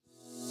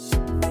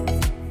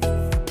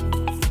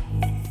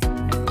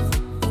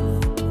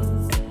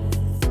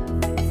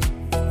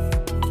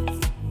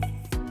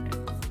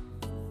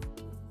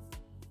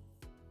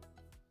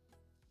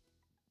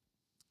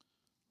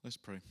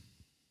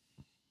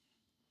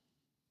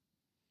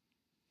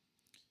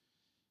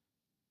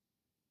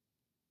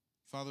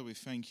Father, we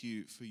thank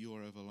you for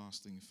your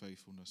everlasting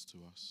faithfulness to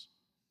us.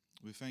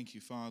 We thank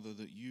you, Father,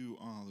 that you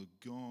are the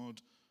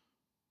God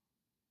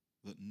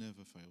that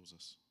never fails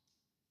us.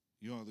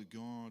 You are the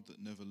God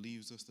that never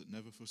leaves us, that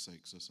never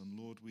forsakes us. And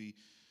Lord, we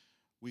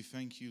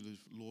thank you,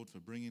 Lord, for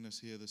bringing us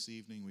here this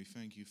evening. We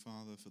thank you,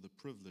 Father, for the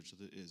privilege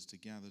that it is to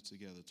gather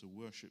together, to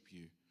worship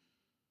you,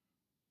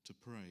 to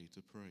pray,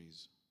 to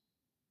praise.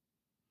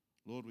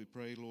 Lord, we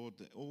pray, Lord,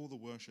 that all the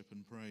worship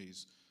and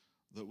praise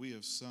that we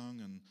have sung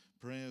and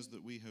prayers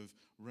that we have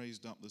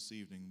raised up this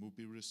evening will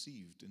be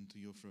received into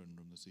your throne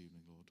room this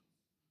evening, Lord.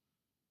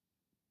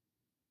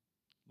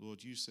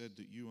 Lord, you said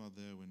that you are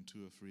there when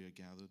two or three are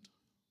gathered.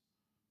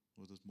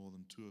 Lord, there's more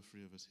than two or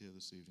three of us here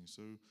this evening.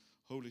 So,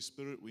 Holy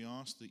Spirit, we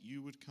ask that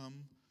you would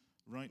come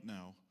right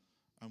now,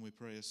 and we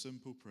pray a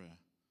simple prayer.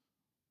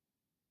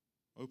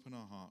 Open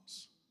our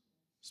hearts,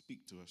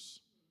 speak to us,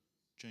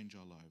 change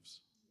our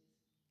lives.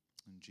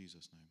 In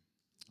Jesus' name,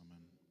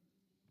 amen.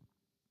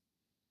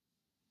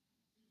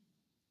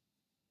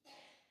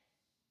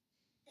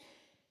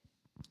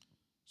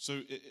 So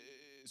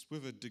it's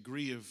with a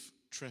degree of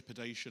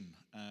trepidation,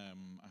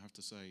 I have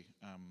to say,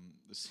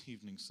 this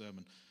evening's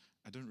sermon.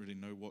 I don't really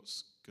know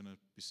what's going to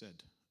be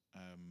said,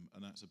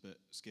 and that's a bit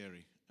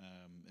scary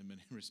in many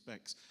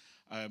respects.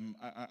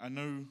 I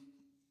know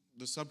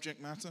the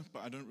subject matter,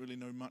 but I don't really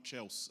know much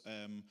else.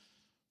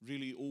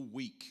 Really, all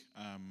week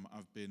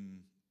I've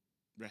been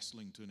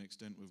wrestling to an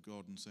extent with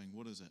God and saying,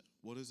 what is it?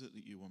 What is it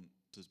that you want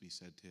to be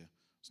said here?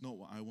 It's not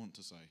what I want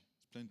to say.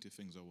 There's plenty of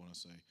things I want to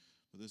say.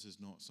 But this is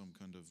not some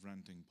kind of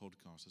ranting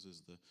podcast. This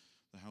is the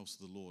house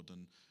of the Lord.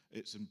 And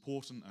it's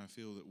important, I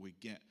feel, that we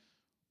get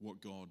what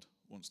God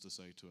wants to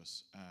say to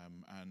us.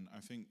 And I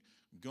think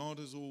God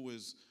is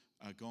always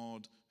a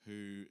God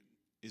who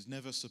is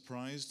never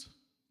surprised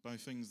by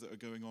things that are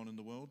going on in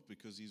the world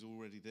because he's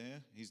already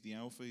there. He's the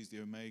Alpha, he's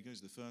the Omega, he's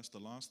the first, the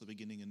last, the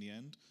beginning and the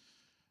end.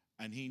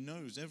 And he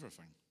knows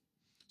everything.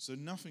 So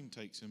nothing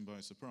takes him by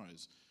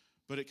surprise.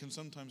 But it can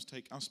sometimes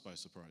take us by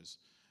surprise.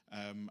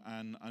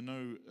 And I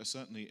know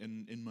certainly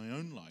in my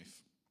own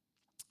life,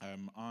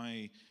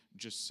 I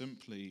just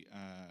simply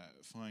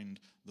find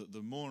that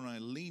the more I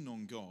lean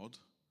on God,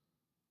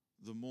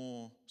 the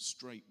more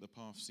straight the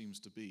path seems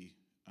to be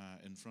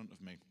in front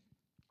of me.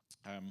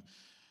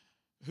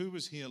 Who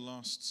was here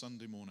last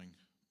Sunday morning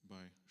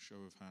by show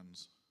of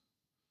hands?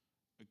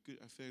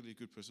 A fairly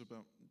good person,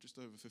 about just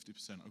over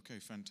 50%. Okay,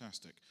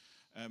 fantastic.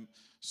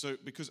 So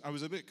because I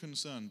was a bit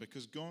concerned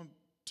because God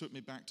took me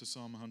back to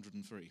Psalm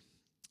 103.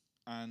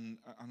 And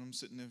I'm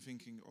sitting there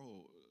thinking,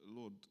 oh,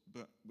 Lord,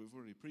 but we've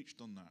already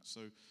preached on that. So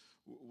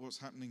what's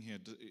happening here?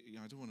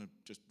 I don't want to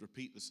just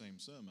repeat the same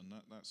sermon.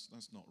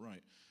 That's not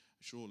right,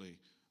 surely.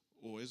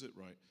 Or is it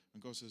right?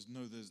 And God says,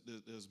 no,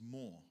 there's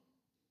more.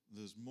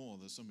 There's more.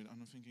 There's something.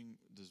 And I'm thinking,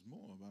 there's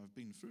more. I've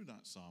been through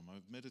that psalm.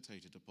 I've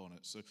meditated upon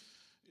it. So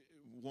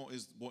what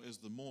is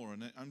the more?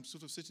 And I'm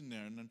sort of sitting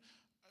there, and then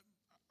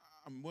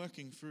I'm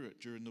working through it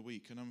during the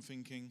week, and I'm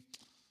thinking,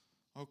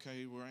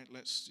 okay, all right,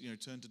 let's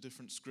turn to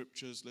different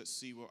scriptures. Let's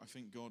see what I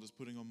think God is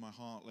putting on my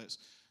heart. Let's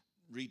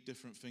read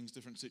different things,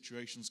 different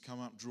situations come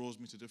up, draws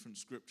me to different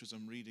scriptures.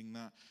 I'm reading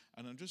that,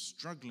 and I'm just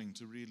struggling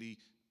to really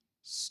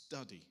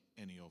study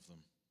any of them.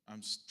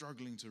 I'm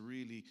struggling to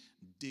really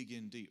dig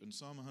in deep. And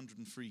Psalm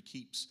 103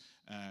 keeps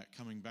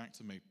coming back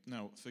to me.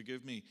 Now,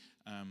 forgive me,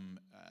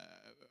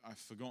 I've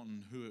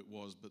forgotten who it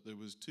was, but there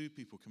was two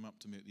people come up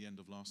to me at the end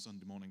of last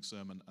Sunday morning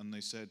sermon, and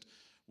they said,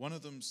 one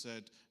of them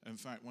said, in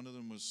fact, one of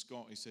them was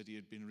Scott. He said he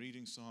had been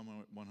reading Psalm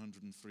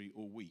 103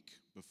 all week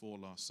before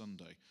last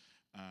Sunday,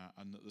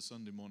 and that the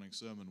Sunday morning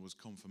sermon was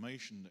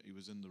confirmation that he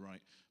was in the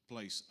right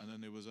place. And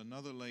then there was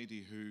another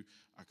lady who,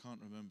 I can't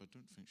remember, I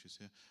don't think she's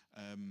here,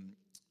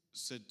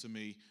 said to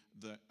me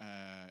that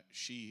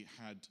she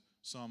had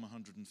Psalm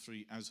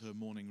 103 as her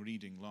morning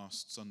reading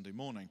last Sunday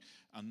morning,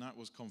 and that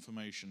was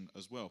confirmation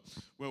as well.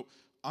 Well,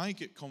 I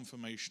get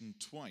confirmation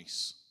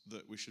twice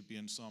that we should be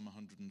in Psalm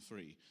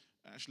 103.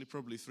 Actually,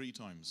 probably 3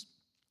 times.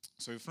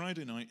 So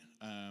Friday night,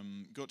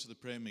 got to the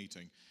prayer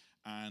meeting,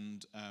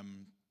 and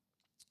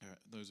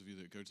those of you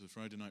that go to the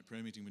Friday night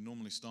prayer meeting, we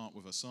normally start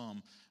with a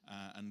psalm,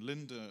 and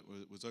Linda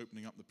was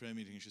opening up the prayer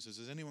meeting, and she says,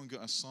 has anyone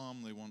got a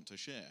psalm they want to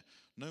share?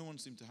 No one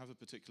seemed to have a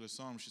particular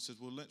psalm. She said,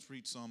 well, let's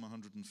read Psalm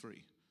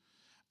 103.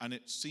 And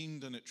it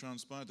seemed and it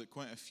transpired that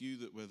quite a few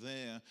that were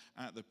there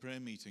at the prayer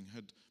meeting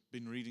had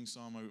been reading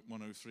Psalm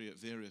 103 at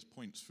various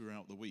points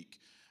throughout the week.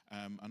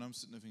 And I'm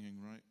sitting there thinking,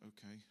 right,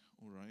 okay,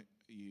 all right,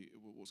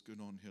 what's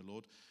going on here,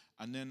 Lord?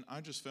 And then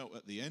I just felt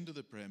at the end of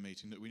the prayer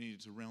meeting that we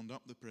needed to round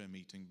up the prayer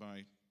meeting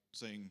by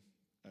saying,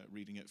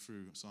 reading it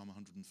through Psalm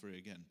 103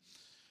 again.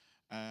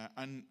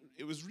 And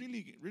it was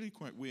really, really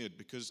quite weird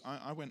because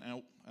I went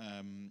out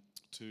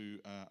to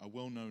a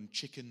well-known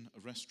chicken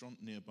restaurant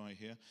nearby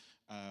here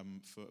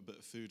for a bit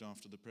of food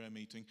after the prayer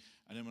meeting.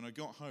 And then when I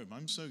got home,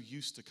 I'm so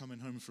used to coming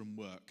home from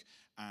work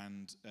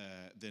and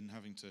then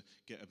having to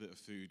get a bit of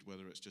food,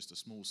 whether it's just a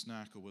small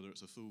snack or whether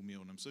it's a full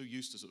meal. And I'm so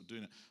used to sort of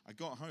doing it. I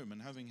got home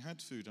and having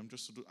had food,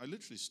 I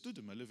literally stood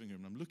in my living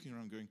room and I'm looking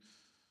around going,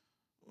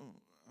 oh,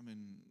 I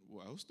mean,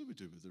 what else do we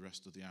do with the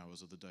rest of the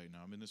hours of the day now?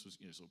 I mean, this was,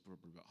 sort of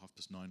probably about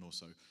 9:30 or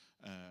so.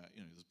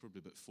 There's probably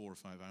about 4 or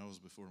 5 hours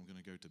before I'm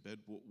going to go to bed.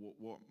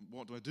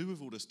 What do I do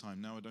with all this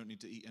time? Now I don't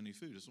need to eat any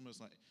food. It's almost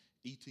like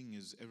eating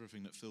is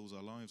everything that fills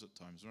our lives at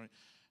times, right?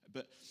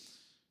 But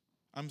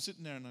I'm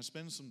sitting there and I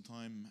spend some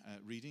time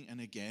reading,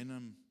 and again,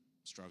 I'm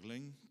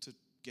struggling to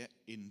get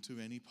into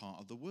any part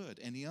of the word,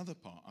 any other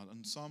part.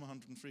 And Psalm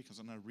 103 comes,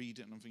 and I read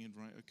it, and I'm thinking,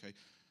 right, okay.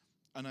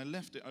 And I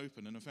left it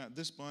open. And in fact,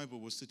 this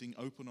Bible was sitting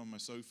open on my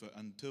sofa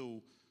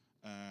until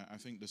I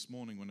think this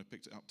morning when I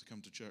picked it up to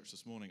come to church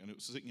this morning. And it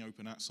was sitting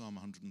open at Psalm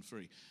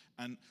 103.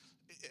 And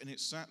it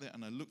sat there,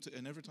 and I looked at it,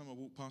 and every time I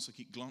walk past, I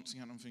keep glancing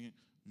at it, and I'm thinking,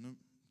 no,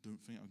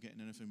 don't think I'm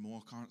getting anything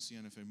more. Can't see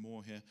anything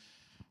more here.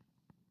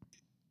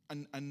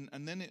 And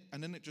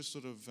then it just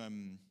sort of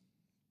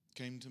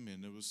came to me,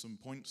 and there was some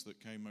points that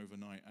came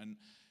overnight. And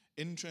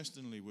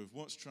interestingly, with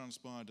what's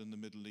transpired in the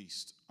Middle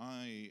East,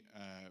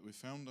 we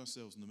found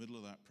ourselves in the middle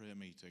of that prayer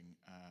meeting.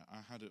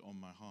 I had it on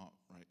my heart,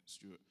 right,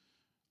 Stewart?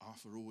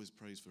 Arthur always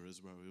prays for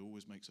Israel. He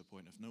always makes a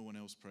point. If no one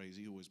else prays,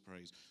 he always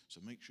prays. So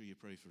make sure you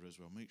pray for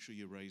Israel. Make sure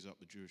you raise up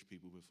the Jewish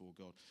people before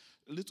God.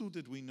 Little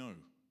did we know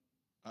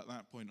at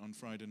that point on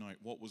Friday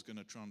night what was going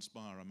to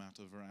transpire a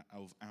matter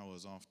of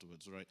hours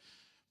afterwards, right?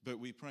 But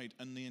we prayed,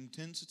 and the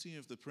intensity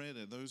of the prayer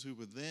there, those who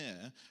were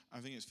there, I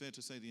think it's fair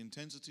to say the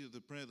intensity of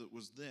the prayer that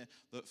was there,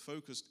 that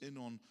focused in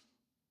on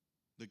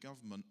the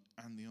government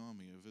and the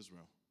army of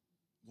Israel.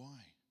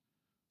 Why?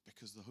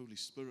 Because the Holy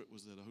Spirit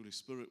was there. The Holy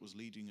Spirit was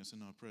leading us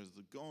in our prayers.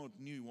 That God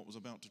knew what was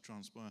about to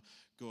transpire.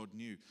 God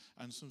knew.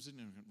 And so I'm sitting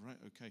there and going, right,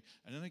 okay.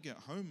 And then I get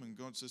home, and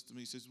God says to me,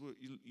 he says, well,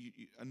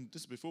 and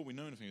this is before we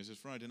know anything. It says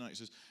Friday night. He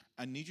says,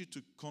 I need you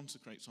to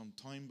consecrate some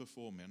time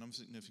before me. And I'm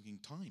sitting there thinking,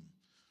 time?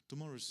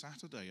 Tomorrow's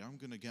Saturday. I'm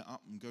going to get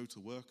up and go to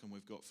work, and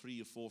we've got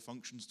 3 or 4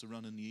 functions to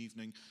run in the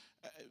evening.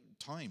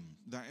 Time,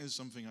 that is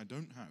something I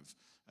don't have.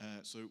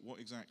 So what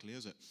exactly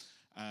is it?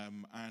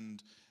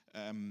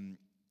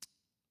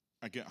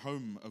 I get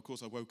home. Of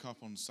course, I woke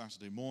up on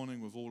Saturday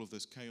morning with all of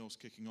this chaos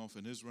kicking off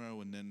in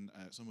Israel, and then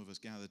some of us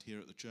gathered here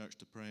at the church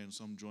to pray, and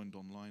some joined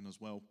online as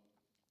well.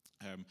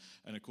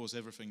 And of course,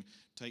 everything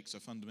takes a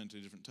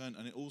fundamentally different turn,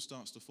 and it all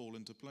starts to fall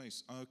into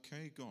place.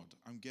 Okay, God,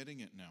 I'm getting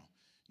it now.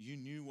 You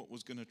knew what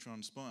was going to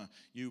transpire.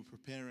 You were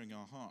preparing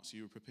our hearts.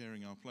 You were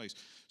preparing our place.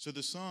 So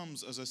the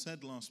Psalms, as I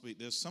said last week,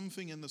 there's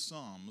something in the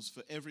Psalms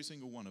for every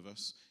single one of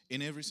us,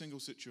 in every single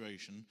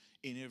situation,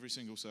 in every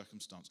single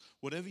circumstance.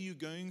 Whatever you're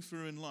going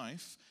through in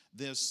life,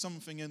 there's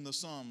something in the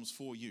Psalms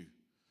for you.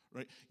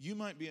 Right? You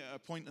might be at a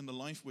point in the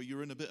life where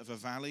you're in a bit of a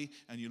valley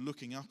and you're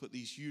looking up at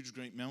these huge,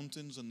 great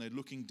mountains, and they're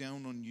looking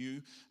down on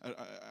you,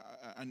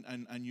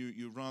 and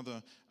you're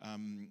rather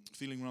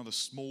feeling rather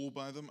small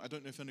by them. I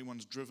don't know if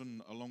anyone's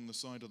driven along the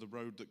side of the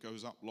road that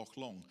goes up Loch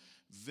Long.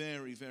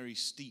 Very, very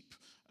steep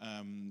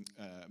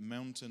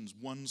mountains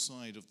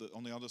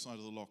on the other side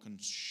of the loch,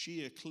 and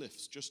sheer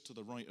cliffs just to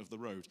the right of the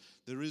road.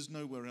 There is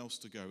nowhere else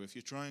to go. If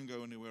you try and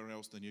go anywhere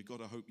else, then you've got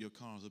to hope your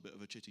car is a bit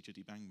of a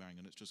chitty bang bang,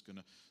 and it's just going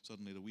to,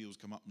 suddenly the wheels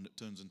come up and it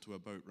turns into a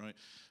boat, right?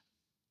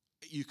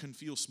 You can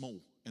feel small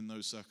in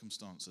those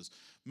circumstances.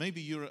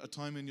 Maybe you're at a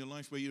time in your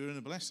life where you're in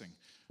a blessing.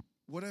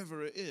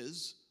 Whatever it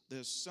is,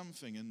 there's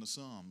something in the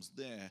Psalms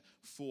there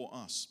for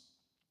us.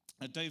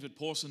 David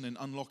Pawson, in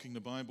Unlocking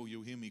the Bible,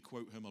 you'll hear me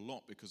quote him a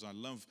lot because I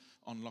love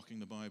unlocking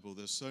the Bible.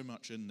 There's so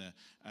much in there.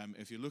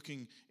 If you're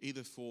looking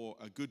either for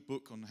a good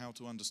book on how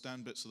to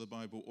understand bits of the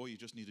Bible, or you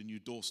just need a new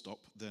doorstop,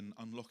 then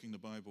Unlocking the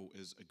Bible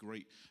is a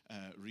great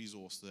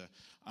resource there.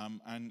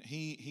 And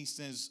he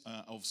says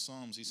of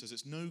Psalms, he says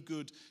it's no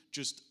good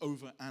just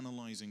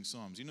over-analyzing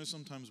Psalms. You know,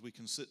 sometimes we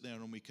can sit there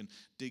and we can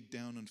dig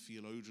down, and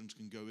theologians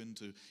can go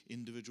into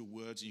individual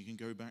words, and you can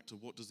go back to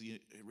what does the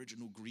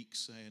original Greek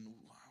say, and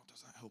wow,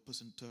 does that help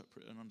us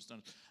interpret and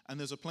understand? And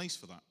there's a place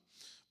for that.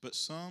 But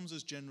Psalms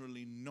is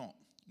generally not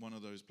one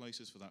of those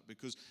places for that,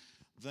 because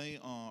they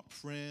are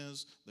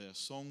prayers, they're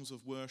songs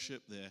of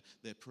worship,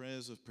 they're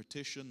prayers of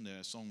petition,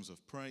 they're songs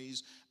of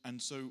praise.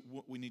 And so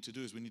what we need to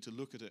do is we need to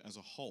look at it as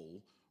a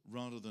whole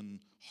rather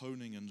than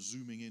honing and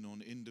zooming in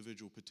on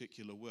individual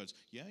particular words.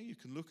 Yeah, you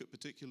can look at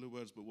particular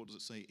words, but what does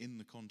it say in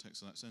the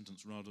context of that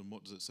sentence rather than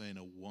what does it say in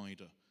a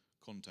wider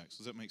context?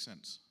 Does that make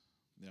sense?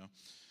 Yeah.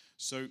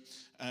 So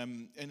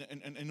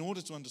in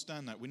order to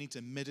understand that, we need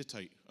to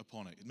meditate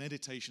upon it.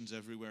 Meditation's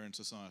everywhere in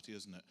society,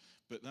 isn't it?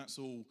 But that's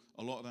all,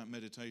 a lot of that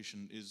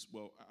meditation is,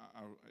 well,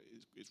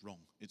 it's wrong.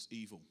 It's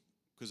evil,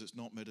 because it's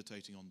not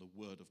meditating on the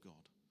Word of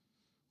God.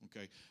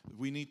 Okay,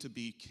 we need to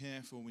be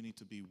careful, we need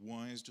to be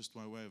wise, just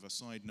by way of a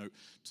side note,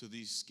 to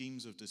these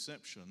schemes of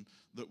deception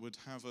that would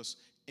have us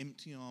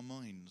empty our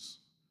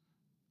minds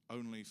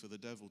only for the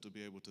devil to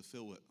be able to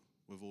fill it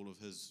with all of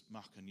his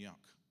muck and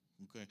yuck.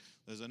 Okay,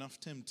 there's enough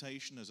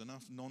temptation, there's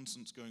enough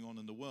nonsense going on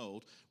in the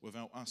world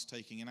without us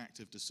taking an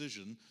active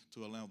decision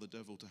to allow the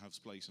devil to have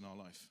place in our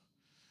life.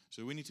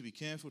 So we need to be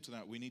careful to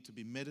that. We need to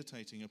be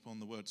meditating upon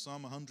the word.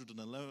 Psalm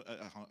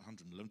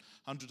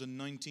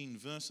 119,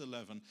 verse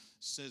 11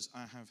 says,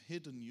 I have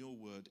hidden your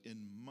word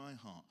in my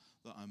heart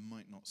that I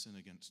might not sin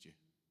against you.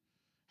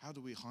 How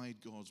do we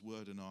hide God's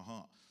word in our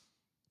heart?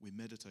 We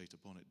meditate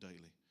upon it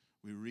daily.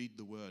 We read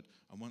the word,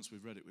 and once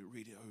we've read it, we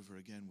read it over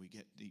again. We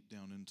get deep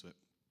down into it.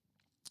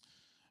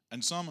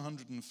 And Psalm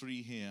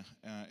 103 here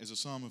is a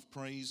psalm of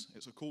praise.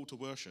 It's a call to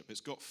worship.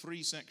 It's got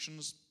 3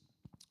 sections.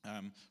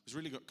 It's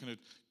really got kind of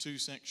 2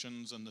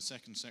 sections, and the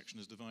second section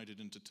is divided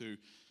into 2.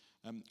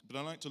 But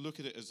I like to look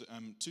at it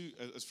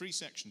as 3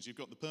 sections. You've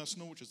got the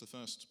personal, which is the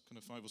first kind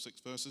of 5 or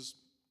 6 verses.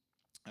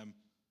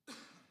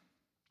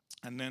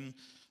 And then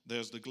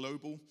there's the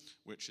global,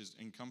 which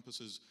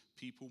encompasses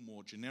people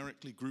more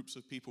generically, groups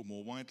of people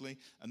more widely.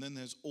 And then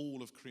there's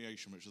all of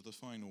creation, which are the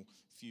final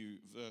few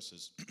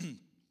verses.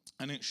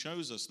 And it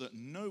shows us that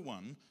no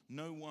one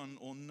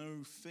or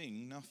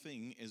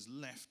nothing is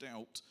left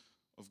out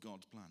of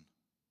God's plan.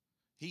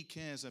 He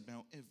cares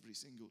about every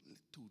single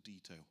little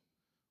detail,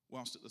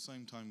 whilst at the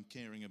same time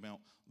caring about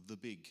the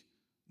big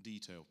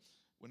detail.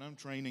 When I'm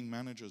training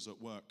managers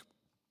at work,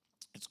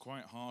 it's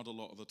quite hard a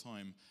lot of the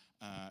time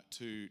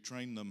to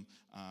train them,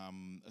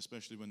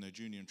 especially when they're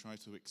junior, and try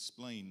to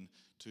explain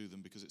to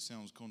them because it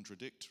sounds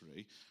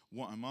contradictory.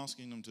 What I'm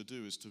asking them to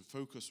do is to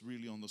focus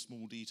really on the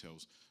small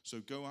details. So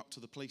go up to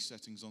the place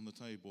settings on the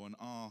table, and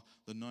are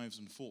the knives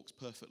and forks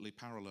perfectly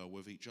parallel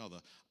with each other?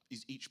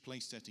 Is each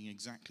place setting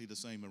exactly the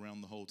same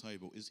around the whole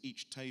table? Is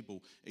each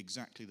table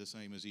exactly the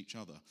same as each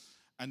other?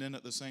 And then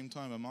at the same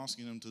time, I'm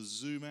asking them to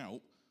zoom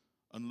out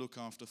and look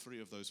after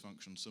 3 of those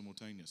functions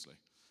simultaneously.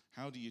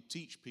 How do you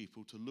teach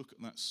people to look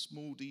at that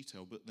small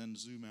detail but then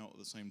zoom out at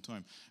the same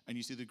time? And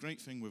you see, the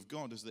great thing with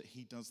God is that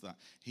he does that.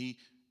 He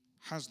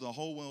has the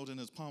whole world in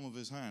his palm of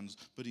his hands,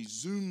 but he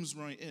zooms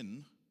right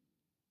in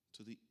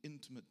to the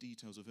intimate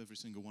details of every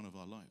single one of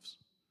our lives,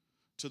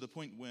 to the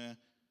point where,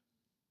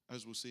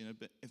 as we'll see in a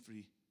bit,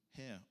 every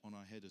hair on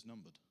our head is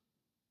numbered.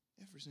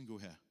 Every single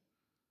hair.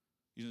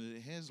 You know, the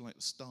hair's like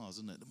the stars,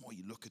 isn't it? The more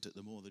you look at it,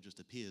 the more there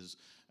just appears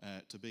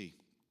to be.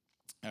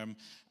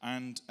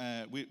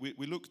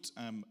 We looked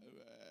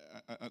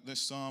at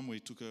this psalm. We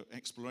took an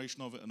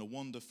exploration of it and a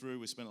wander through.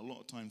 We spent a lot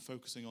of time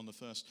focusing on the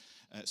first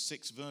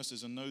 6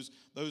 verses and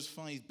those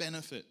 5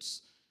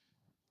 benefits: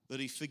 that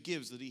he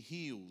forgives, that he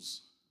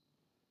heals,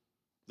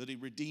 that he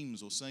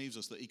redeems or saves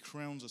us, that he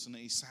crowns us, and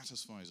that he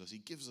satisfies us. He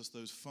gives us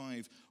those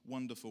 5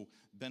 wonderful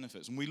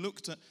benefits. And we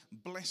looked at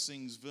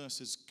blessings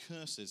versus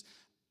curses.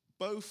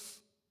 Both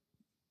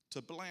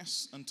to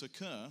bless and to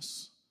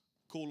curse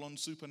call on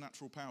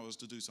supernatural powers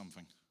to do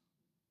something.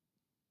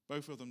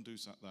 Both of them do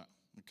that,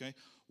 okay?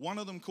 One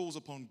of them calls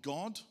upon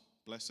God,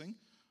 blessing,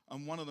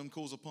 and one of them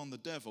calls upon the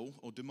devil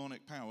or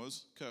demonic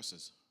powers,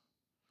 curses.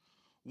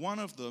 One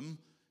of them,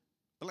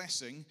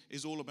 blessing,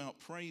 is all about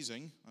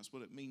praising. That's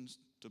what it means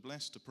to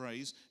bless, to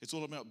praise. It's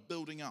all about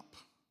building up.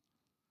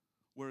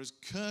 Whereas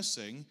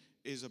cursing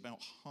is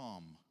about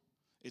harm.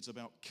 It's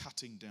about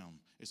cutting down.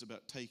 It's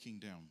about taking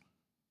down.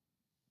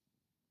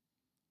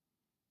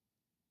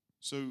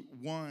 So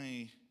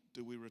why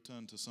do we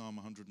return to Psalm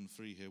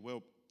 103 here?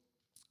 Well,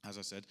 as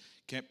I said,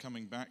 kept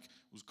coming back,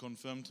 was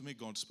confirmed to me.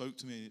 God spoke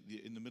to me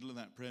in the middle of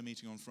that prayer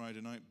meeting on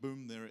Friday night.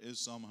 Boom, there it is,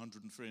 Psalm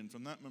 103. And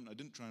from that moment, I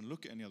didn't try and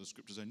look at any other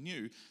scriptures. I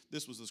knew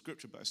this was the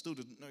scripture, but I still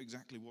didn't know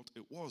exactly what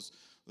it was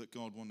that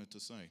God wanted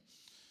to say.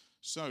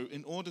 So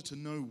in order to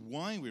know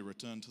why we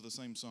return to the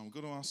same psalm, we've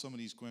got to ask some of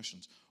these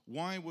questions.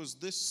 Why was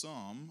this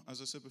psalm,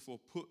 as I said before,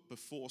 put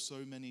before so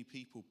many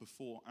people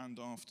before and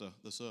after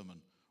the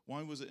sermon?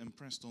 Why was it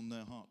impressed on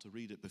their heart to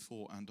read it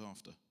before and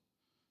after?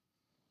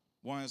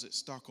 Why is it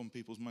stuck on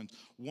people's minds?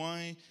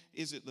 Why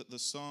is it that the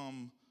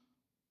psalm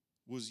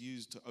was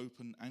used to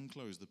open and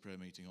close the prayer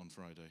meeting on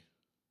Friday?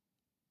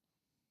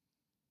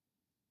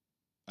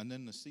 And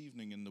then this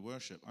evening in the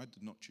worship, I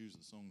did not choose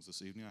the songs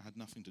this evening. I had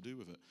nothing to do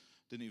with it.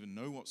 Didn't even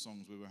know what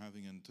songs we were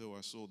having until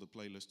I saw the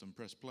playlist and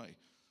pressed play.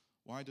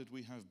 Why did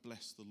we have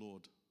Bless the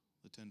Lord,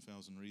 the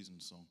 10,000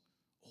 Reasons song?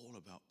 All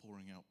about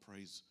pouring out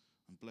praise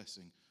and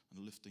blessing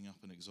and lifting up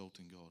and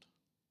exalting God.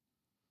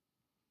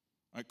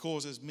 It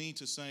causes me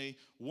to say,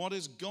 what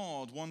is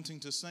God wanting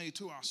to say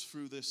to us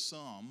through this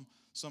psalm?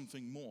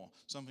 Something more,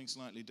 something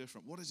slightly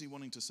different. What is he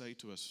wanting to say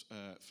to us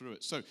through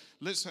it? So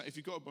if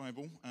you've got a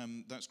Bible,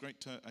 that's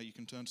great. You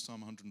can turn to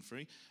Psalm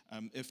 103.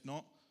 If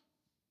not,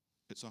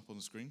 it's up on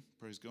the screen.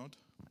 Praise God.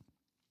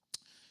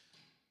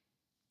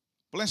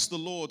 Bless the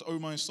Lord, O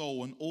my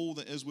soul, and all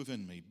that is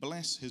within me.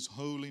 Bless his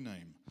holy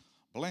name.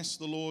 Bless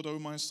the Lord, O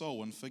my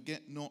soul, and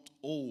forget not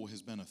all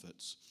his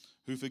benefits,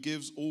 who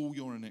forgives all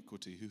your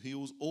iniquity, who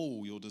heals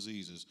all your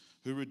diseases,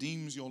 who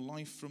redeems your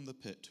life from the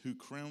pit, who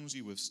crowns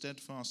you with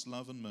steadfast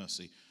love and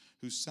mercy,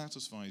 who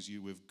satisfies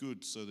you with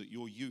good so that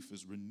your youth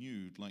is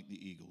renewed like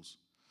the eagles.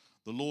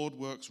 The Lord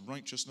works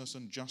righteousness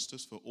and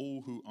justice for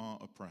all who are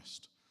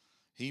oppressed.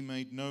 He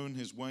made known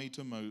his ways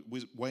to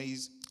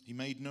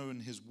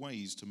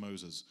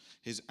Moses,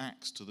 his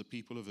acts to the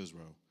people of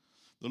Israel.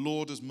 The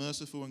Lord is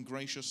merciful and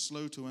gracious,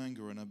 slow to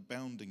anger and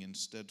abounding in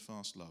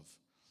steadfast love.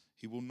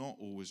 He will not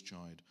always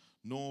chide,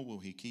 nor will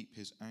he keep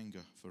his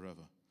anger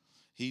forever.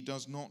 He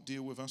does not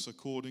deal with us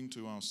according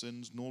to our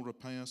sins, nor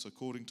repay us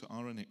according to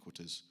our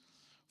iniquities.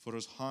 For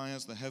as high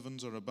as the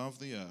heavens are above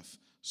the earth,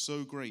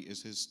 so great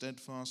is his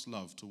steadfast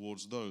love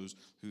towards those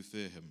who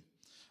fear him.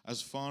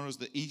 As far as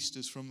the east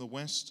is from the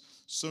west,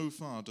 so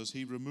far does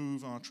he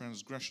remove our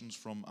transgressions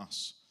from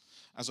us.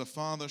 As a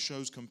father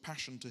shows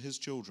compassion to his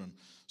children,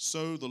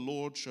 so the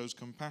Lord shows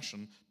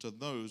compassion to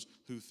those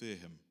who fear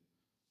him.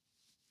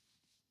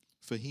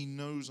 For he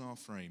knows our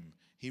frame.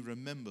 He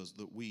remembers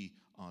that we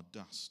are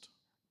dust.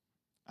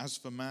 As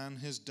for man,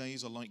 his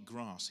days are like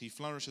grass. He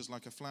flourishes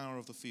like a flower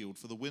of the field,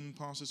 for the wind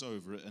passes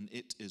over it, and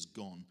it is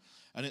gone,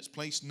 and its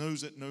place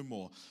knows it no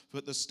more.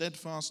 But the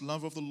steadfast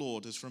love of the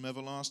Lord is from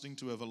everlasting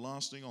to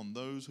everlasting on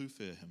those who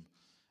fear him,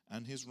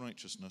 and his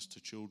righteousness to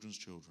children's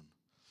children.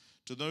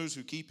 To those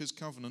who keep his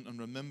covenant and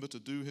remember to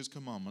do his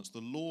commandments,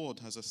 the Lord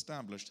has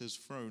established his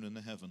throne in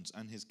the heavens,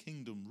 and his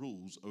kingdom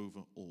rules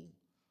over all.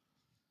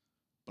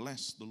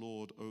 Bless the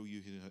Lord, O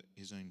you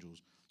his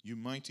angels, you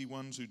mighty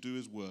ones who do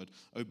his word,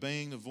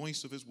 obeying the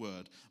voice of his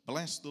word.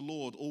 Bless the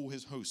Lord, all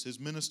his hosts, his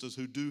ministers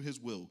who do his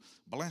will.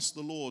 Bless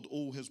the Lord,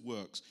 all his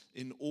works,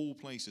 in all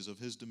places of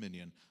his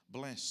dominion.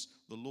 Bless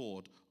the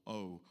Lord,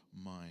 O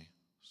my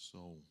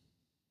soul.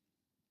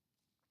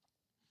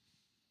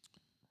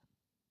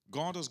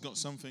 God has got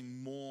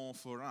something more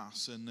for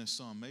us in this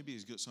psalm. Maybe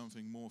he's got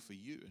something more for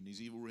you, and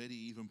he's already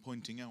even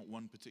pointing out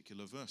one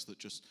particular verse that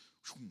just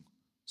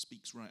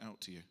speaks right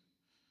out to you.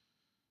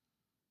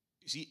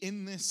 You see,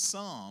 in this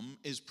psalm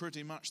is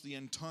pretty much the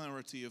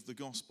entirety of the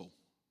gospel.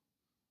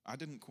 I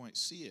didn't quite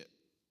see it,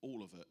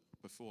 all of it,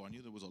 before. I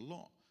knew there was a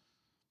lot.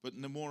 But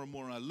the more and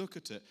more I look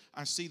at it,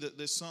 I see that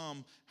this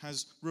psalm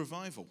has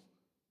revival.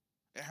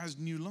 It has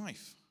new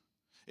life.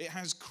 It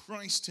has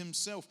Christ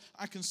himself.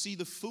 I can see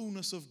the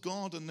fullness of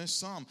God in this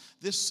psalm.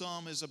 This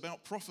psalm is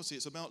about prophecy.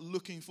 It's about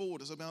looking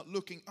forward. It's about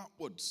looking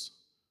upwards.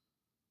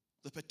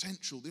 The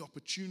potential, the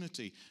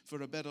opportunity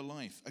for a better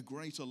life, a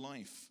greater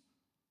life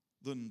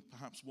than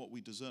perhaps what we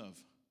deserve.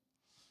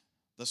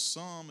 The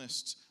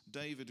psalmist,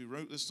 David, who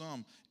wrote this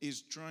psalm,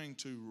 is trying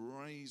to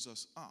raise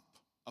us up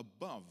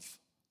above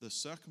the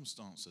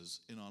circumstances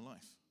in our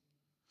life.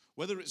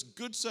 Whether it's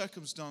good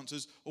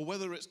circumstances or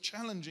whether it's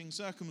challenging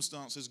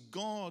circumstances,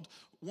 God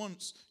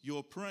wants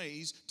your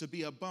praise to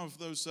be above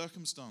those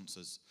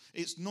circumstances.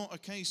 It's not a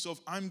case of,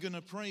 I'm going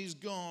to praise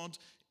God.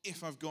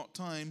 If I've got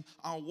time,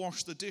 I'll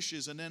wash the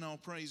dishes and then I'll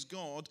praise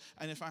God.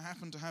 And if I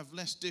happen to have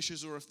less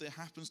dishes, or if there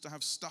happens to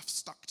have stuff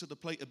stuck to the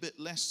plate a bit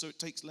less, so it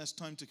takes less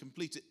time to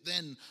complete it,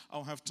 then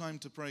I'll have time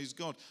to praise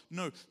God.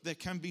 No, there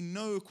can be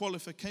no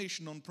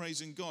qualification on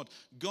praising God.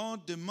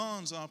 God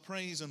demands our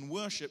praise and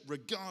worship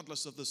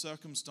regardless of the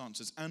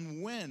circumstances.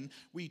 And when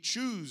we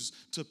choose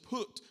to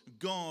put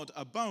God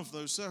above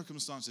those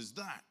circumstances,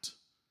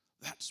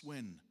 that's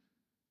when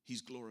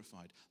he's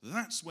glorified.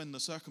 That's when the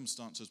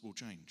circumstances will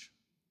change.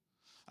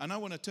 And I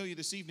want to tell you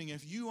this evening,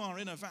 if you are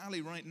in a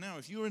valley right now,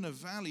 if you're in a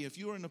valley, if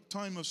you're in a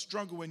time of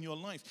struggle in your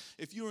life,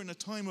 if you're in a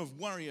time of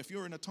worry, if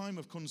you're in a time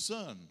of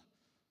concern,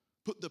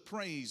 put the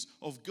praise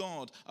of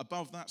God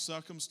above that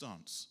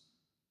circumstance.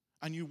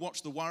 And you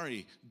watch the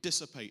worry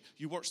dissipate.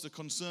 You watch the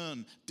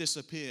concern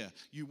disappear.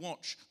 You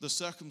watch the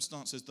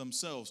circumstances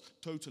themselves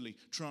totally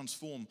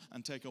transform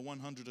and take a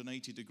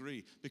 180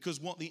 degree.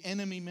 Because what the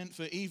enemy meant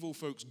for evil,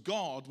 folks,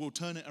 God will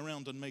turn it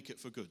around and make it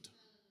for good.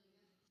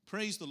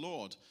 Praise the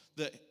Lord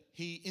that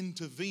he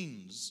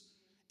intervenes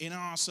in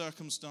our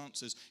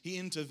circumstances. He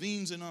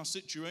intervenes in our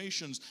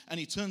situations, and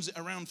he turns it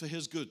around for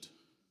his good.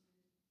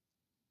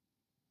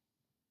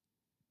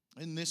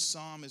 In this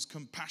psalm is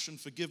compassion,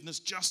 forgiveness,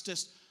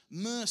 justice,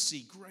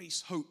 mercy,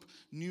 grace, hope,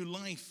 new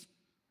life.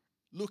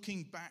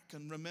 Looking back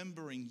and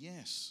remembering,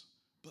 yes,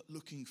 but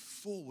looking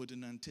forward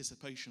in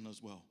anticipation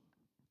as well.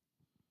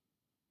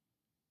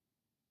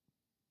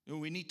 You know,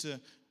 we need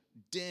to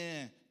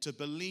dare to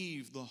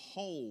believe the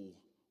whole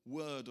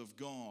Word of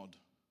God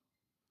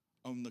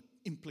on the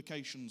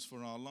implications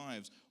for our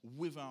lives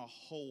with our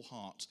whole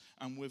heart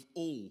and with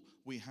all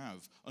we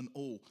have and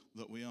all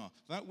that we are.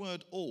 That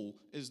word all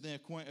is there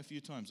quite a few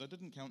times. I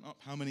didn't count up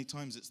how many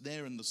times it's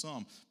there in the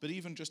psalm, but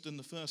even just in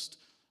the first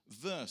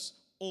verse,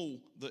 all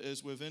that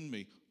is within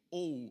me,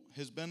 all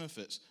his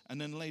benefits.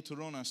 And then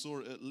later on I saw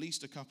it at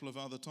least a couple of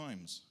other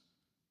times.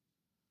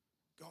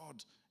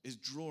 God is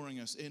drawing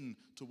us in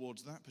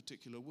towards that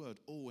particular word.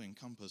 All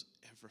encompass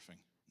everything,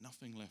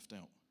 nothing left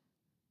out.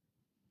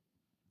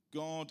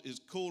 God is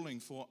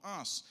calling for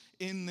us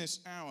in this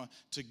hour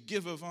to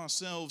give of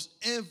ourselves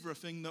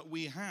everything that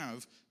we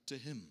have to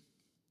him.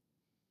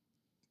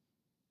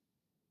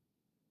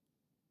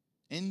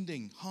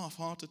 Ending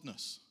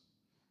half-heartedness.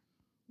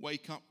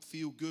 Wake up,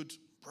 feel good,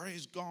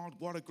 praise God,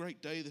 what a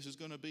great day this is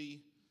going to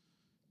be.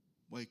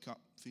 Wake up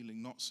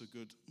feeling not so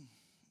good.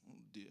 Oh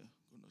dear,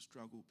 going to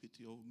struggle,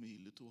 pity old me,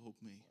 little hope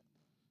me.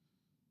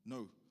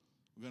 No,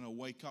 we're going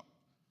to wake up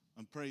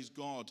and praise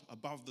God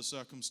above the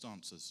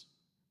circumstances.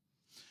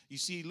 You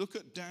see, look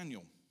at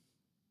Daniel.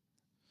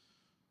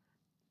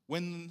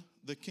 When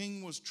the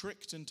king was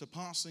tricked into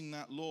passing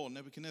that law,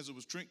 Nebuchadnezzar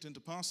was tricked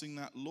into passing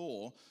that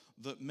law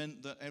that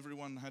meant that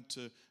everyone had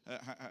to,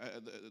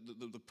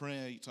 the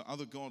prayer to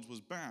other gods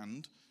was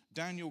banned,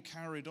 Daniel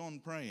carried on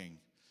praying.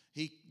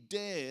 He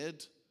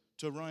dared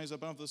to rise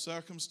above the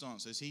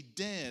circumstances. He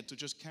dared to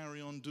just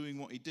carry on doing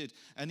what he did.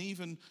 And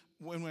even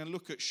when we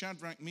look at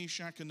Shadrach,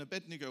 Meshach, and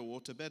Abednego,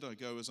 or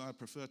Abednego as I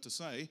prefer to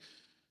say,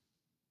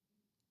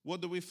 what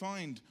do we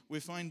find? We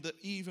find that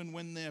even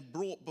when they're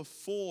brought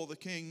before the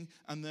king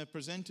and they're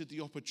presented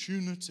the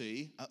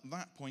opportunity at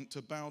that point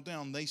to bow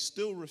down, they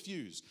still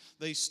refuse.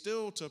 They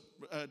still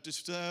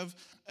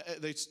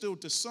they still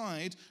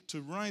decide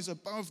to rise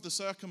above the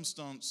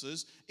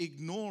circumstances,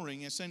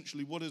 ignoring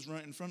essentially what is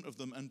right in front of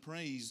them, and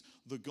praise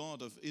the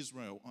God of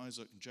Israel,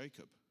 Isaac, and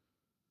Jacob.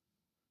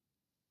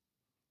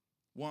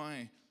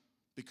 Why?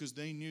 Because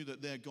they knew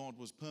that their God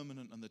was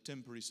permanent and the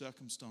temporary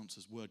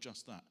circumstances were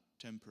just that,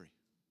 temporary.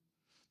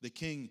 The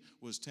king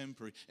was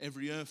temporary.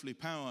 Every earthly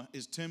power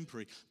is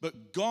temporary.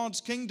 But God's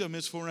kingdom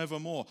is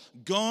forevermore.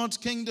 God's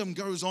kingdom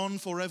goes on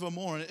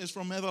forevermore, and it is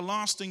from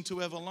everlasting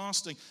to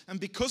everlasting. And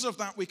because of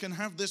that, we can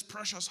have this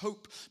precious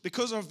hope.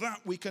 Because of that,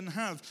 we can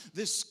have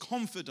this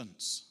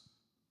confidence.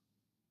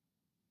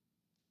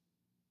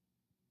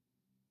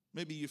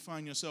 Maybe you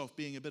find yourself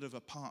being a bit of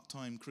a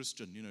part-time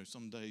Christian. You know,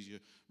 some days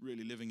you're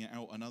really living it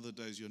out and other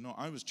days you're not.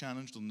 I was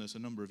challenged on this a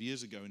number of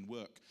years ago in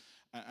work.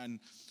 And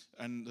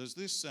there's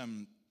this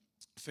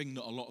thing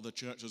that a lot of the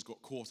church has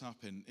got caught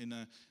up in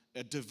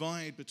a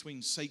divide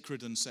between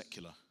sacred and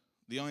secular.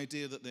 The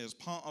idea that there's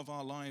part of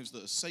our lives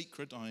that are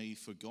sacred, i.e.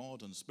 for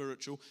God and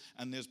spiritual,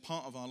 and there's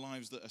part of our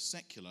lives that are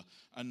secular,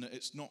 and that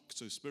it's not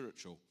so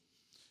spiritual.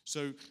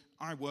 So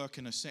I work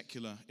in a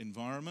secular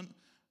environment,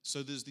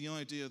 so there's the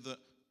idea that,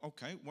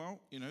 okay, well,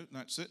 you know,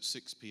 that's it,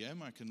 6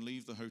 p.m., I can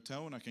leave the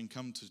hotel and I can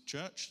come to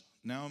church.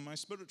 Now my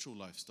spiritual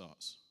life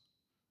starts.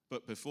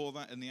 But before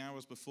that, in the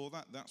hours before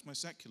that, that's my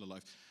secular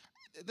life.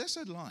 That's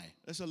a lie.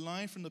 That's a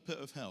lie from the pit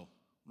of hell,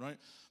 right?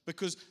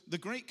 Because the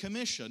Great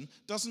Commission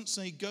doesn't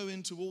say go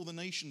into all the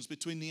nations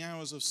between the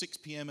hours of 6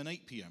 p.m. and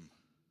 8 p.m.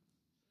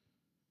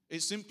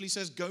 It simply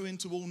says go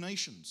into all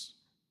nations.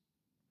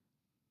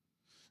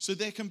 So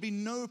there can be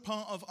no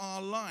part of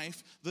our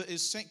life that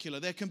is secular.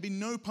 There can be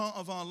no part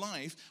of our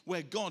life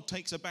where God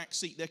takes a back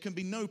seat. There can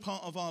be no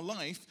part of our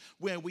life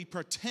where we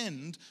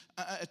pretend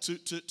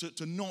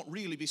to not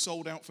really be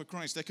sold out for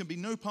Christ. There can be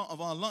no part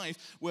of our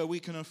life where we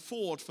can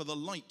afford for the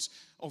light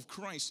of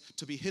Christ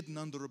to be hidden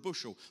under a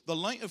bushel. The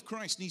light of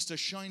Christ needs to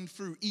shine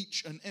through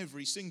each and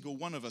every single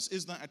one of us.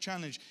 Is that a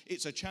challenge?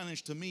 It's a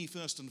challenge to me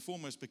first and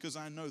foremost, because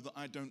I know that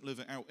I don't live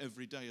it out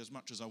every day as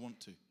much as I want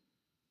to.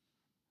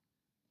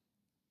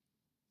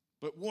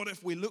 But what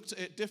if we looked at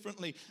it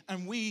differently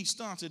and we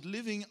started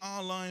living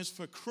our lives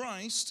for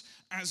Christ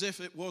as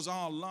if it was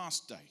our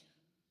last day?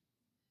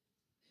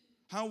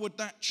 How would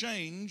that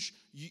change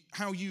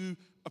how you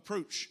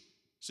approach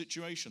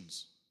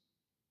situations?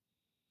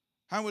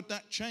 How would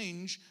that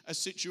change a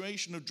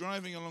situation of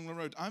driving along the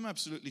road? I'm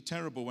absolutely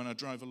terrible when I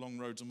drive along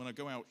roads and when I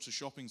go out to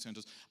shopping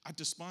centres. I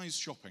despise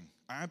shopping.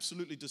 I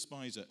absolutely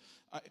despise it.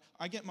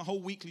 I get my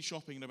whole weekly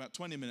shopping in about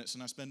 20 minutes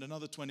and I spend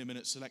another 20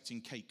 minutes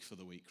selecting cake for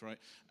the week, right?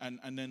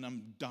 And then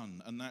I'm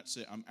done and that's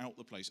it. I'm out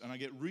the place. And I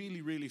get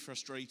really, really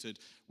frustrated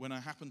when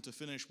I happen to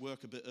finish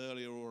work a bit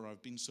earlier or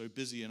I've been so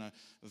busy and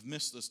I've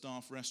missed the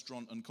staff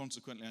restaurant and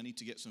consequently I need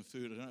to get some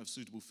food. I don't have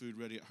suitable food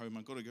ready at home.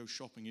 I've got to go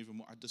shopping even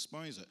more. I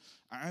despise it.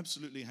 I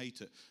absolutely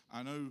hate it.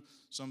 I know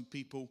some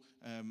people,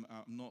 I'm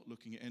not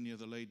looking at any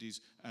other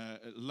ladies,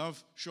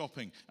 love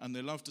shopping and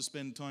they love to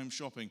spend time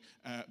shopping,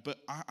 but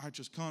I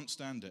just can't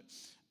stand it.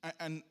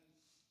 And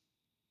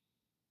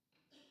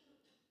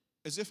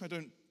as if I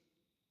don't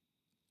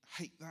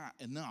hate that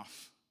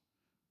enough,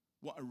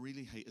 what I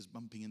really hate is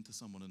bumping into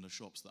someone in the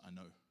shops that I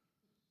know.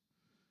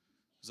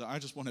 So I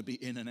just want to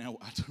be in and out.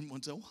 I don't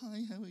want to, oh,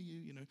 hi, how are you?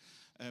 You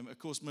know, of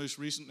course, most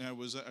recently I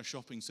was at a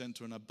shopping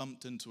centre and I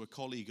bumped into a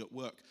colleague at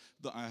work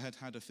that I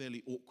had a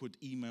fairly awkward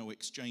email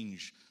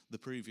exchange the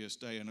previous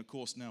day. And of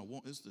course now,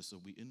 what is this? Are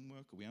we in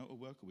work? Are we out of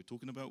work? Are we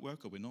talking about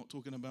work? Are we not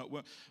talking about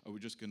work? Are we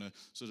just going to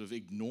sort of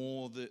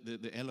ignore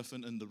the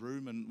elephant in the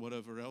room and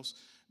whatever else?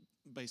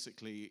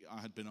 Basically, I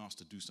had been asked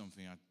to do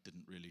something I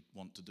didn't really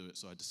want to do it,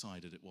 so I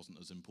decided it wasn't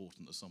as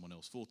important as someone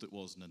else thought it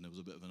was, and then there was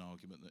a bit of an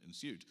argument that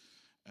ensued.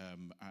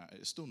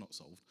 It's still not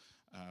solved.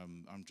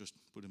 I'm just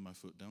putting my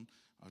foot down.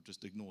 I've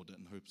just ignored it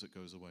and hopes it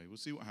goes away. We'll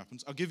see what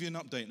happens. I'll give you an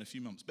update in a few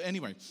months. But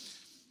anyway,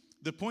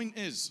 the point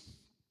is,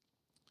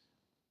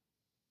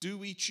 do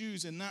we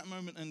choose in that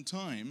moment in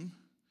time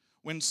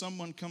when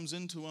someone comes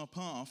into our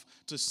path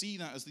to see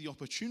that as the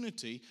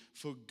opportunity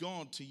for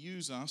God to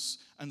use us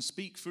and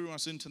speak through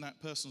us into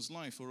that person's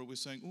life? Or are we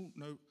saying, oh,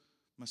 no,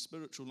 my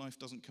spiritual life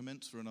doesn't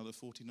commence for another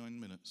 49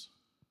 minutes.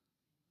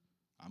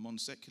 I'm on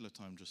secular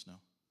time just now.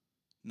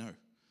 No.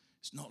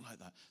 It's not like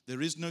that.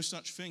 There is no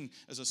such thing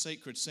as a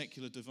sacred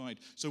secular divide.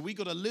 So we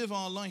got to live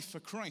our life for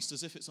Christ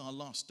as if it's our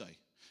last day,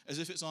 as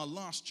if it's our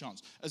last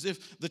chance, as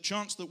if the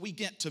chance that we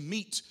get to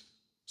meet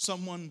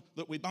someone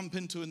that we bump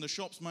into in the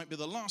shops might be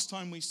the last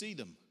time we see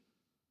them.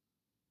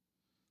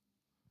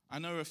 I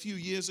know a few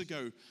years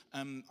ago,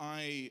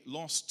 I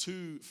lost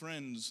two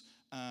friends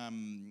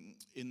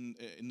in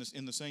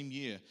the same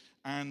year,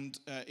 and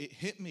it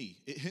hit me.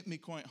 It hit me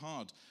quite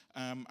hard.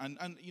 And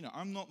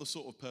I'm not the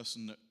sort of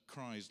person that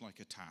cries like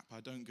a tap.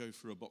 I don't go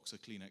through a box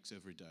of Kleenex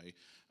every day.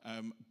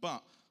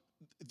 But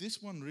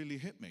this one really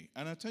hit me.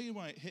 And I'll tell you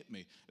why it hit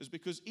me. Is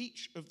because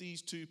each of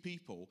these two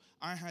people,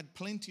 I had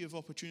plenty of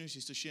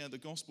opportunities to share the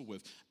gospel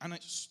with. And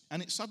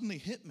it suddenly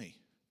hit me.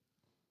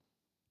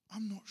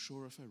 I'm not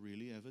sure if I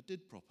really ever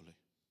did properly.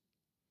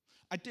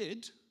 I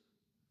did,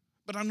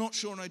 but I'm not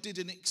sure I did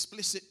in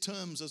explicit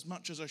terms as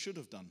much as I should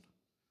have done.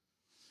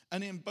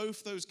 And in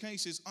both those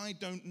cases, I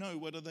don't know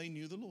whether they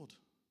knew the Lord.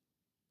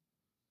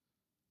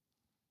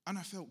 And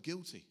I felt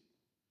guilty.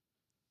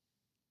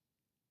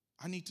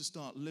 I need to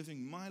start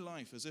living my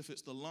life as if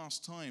it's the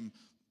last time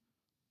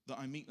that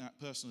I meet that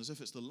person, as if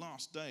it's the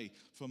last day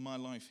for my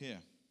life here.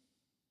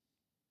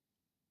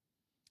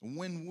 And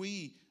when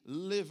we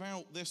live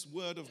out this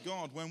word of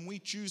God, when we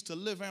choose to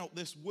live out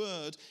this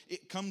word,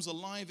 it comes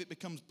alive, it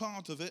becomes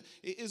part of it.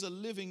 It is a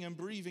living and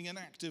breathing and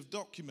active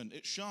document.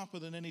 It's sharper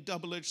than any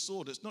double-edged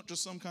sword. It's not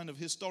just some kind of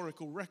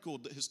historical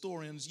record that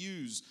historians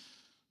use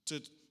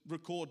to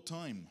record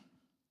time.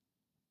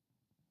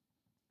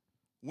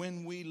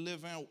 When we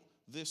live out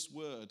this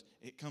word,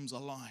 it comes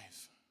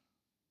alive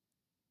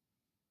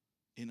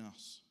in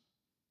us.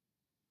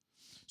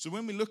 So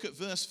when we look at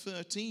verse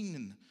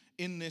 13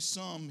 in this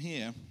psalm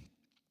here,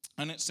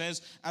 and it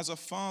says, as a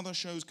father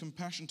shows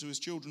compassion to his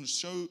children,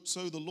 so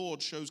the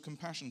Lord shows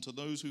compassion to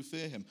those who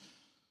fear him.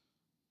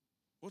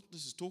 What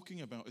this is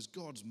talking about is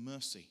God's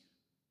mercy.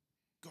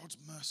 God's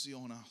mercy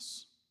on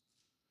us.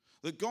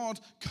 That God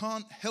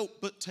can't help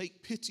but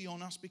take pity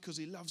on us because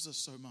he loves us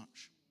so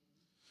much.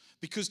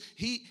 Because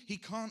he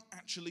can't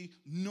actually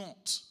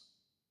not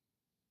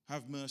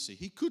have mercy.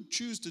 He could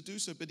choose to do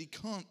so, but he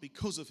can't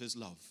because of his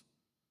love.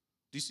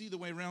 Do you see the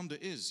way around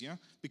it is, yeah?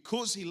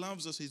 Because he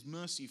loves us, his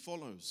mercy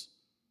follows.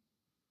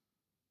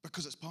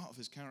 Because it's part of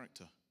his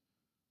character.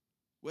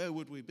 Where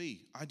would we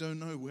be? I don't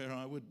know where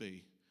I would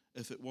be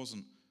if it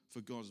wasn't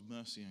for God's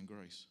mercy and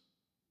grace.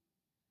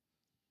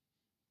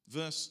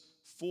 Verse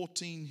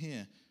 14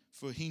 here,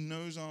 for he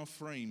knows our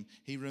frame.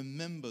 He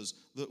remembers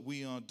that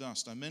we are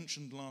dust. I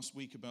mentioned last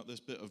week about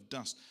this bit of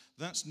dust.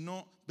 That's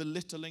not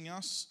belittling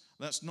us.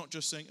 That's not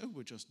just saying, oh,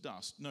 we're just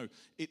dust. No,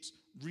 it's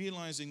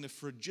realizing the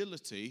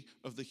fragility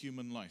of the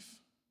human life.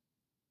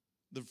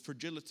 The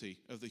fragility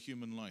of the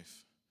human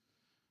life.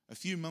 A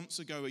few months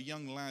ago, a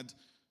young lad,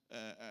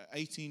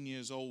 18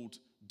 years old,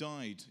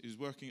 died. He was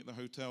working at the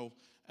hotel,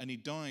 and he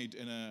died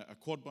in a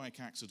quad bike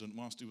accident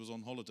whilst he was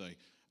on holiday.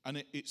 And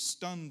it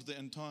stunned the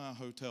entire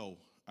hotel.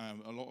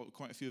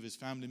 Quite a few of his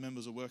family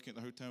members are working at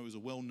the hotel. He was a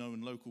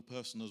well-known local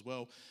person as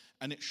well.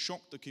 And it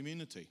shocked the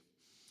community.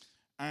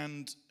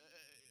 And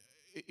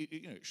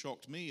it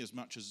shocked me as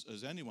much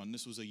as anyone.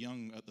 This was a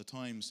young, at the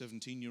time,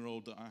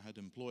 17-year-old that I had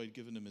employed,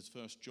 given him his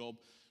first job,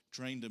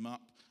 trained him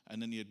up,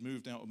 and then he had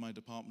moved out of my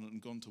department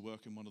and gone to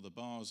work in one of the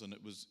bars. And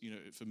it was,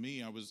 for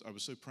me, I was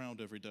so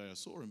proud every day I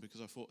saw him,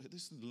 because I thought, hey,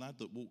 this is the lad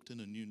that walked in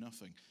and knew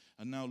nothing.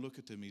 And now look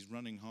at him, he's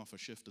running half a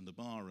shift in the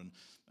bar and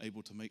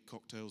able to make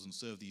cocktails and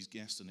serve these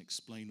guests and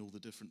explain all the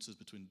differences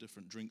between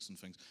different drinks and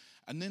things.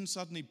 And then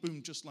suddenly,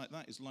 boom, just like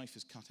that, his life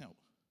is cut out.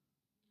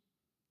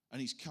 And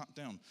he's cut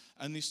down.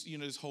 And this,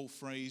 this whole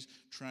phrase,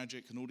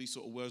 tragic, and all these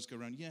sort of words go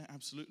around. Yeah,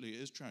 absolutely,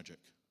 it is tragic.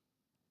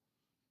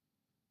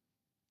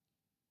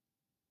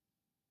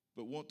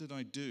 But what did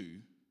I do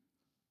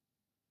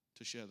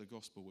to share the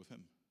gospel with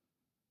him?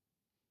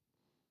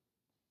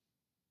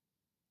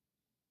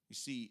 You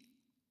see,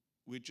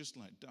 we're just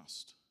like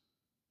dust,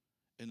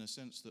 in a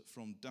sense that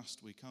from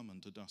dust we come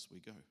and to dust we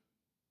go.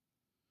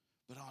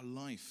 But our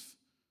life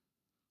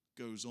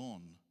goes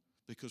on,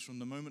 because from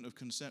the moment of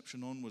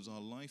conception onwards,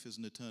 our life is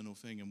an eternal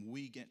thing, and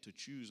we get to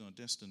choose our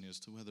destiny as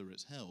to whether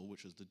it's hell,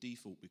 which is the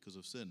default because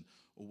of sin,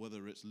 or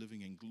whether it's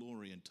living in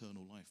glory,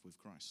 eternal life with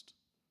Christ.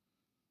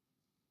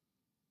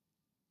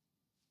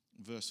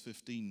 Verse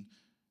 15,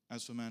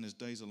 as for man, his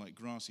days are like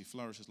grass, he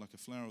flourishes like a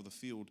flower of the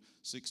field.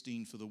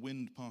 16, for the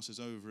wind passes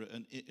over it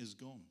and it is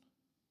gone.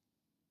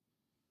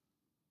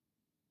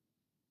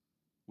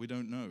 We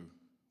don't know.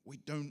 We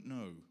don't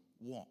know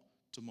what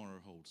tomorrow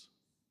holds.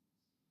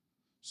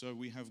 So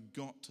we have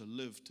got to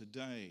live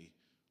today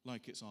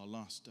like it's our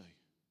last day.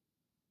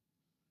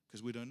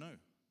 Because we don't know.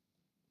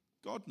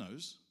 God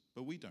knows,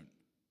 but we don't.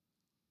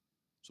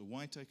 So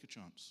why take a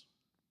chance?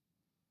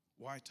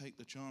 Why take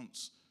the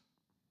chance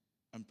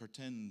and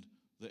pretend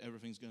that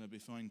everything's going to be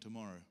fine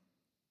tomorrow?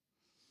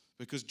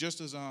 Because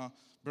just as our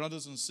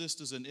brothers and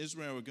sisters in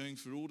Israel are going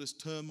through all this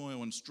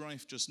turmoil and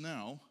strife just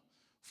now,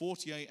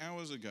 48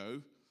 hours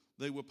ago,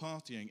 they were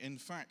partying. In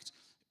fact,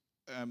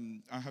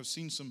 I have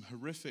seen some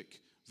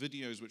horrific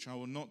videos which I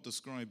will not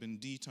describe in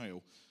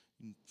detail.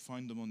 You can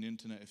find them on the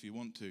internet if you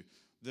want to.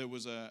 There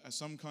was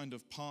some kind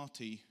of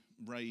party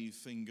rave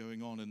thing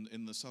going on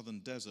in the southern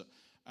desert.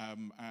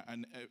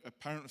 And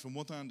apparently, from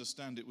what I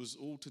understand, it was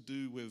all to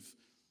do with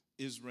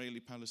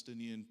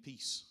Israeli-Palestinian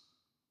peace.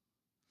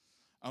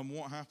 And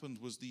what happened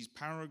was these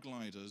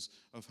paragliders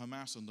of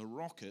Hamas and the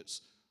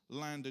rockets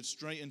landed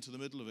straight into the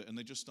middle of it, and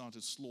they just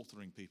started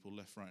slaughtering people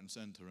left, right, and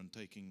center, and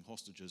taking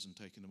hostages and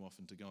taking them off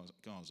into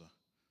Gaza.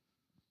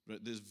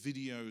 But there's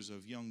videos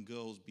of young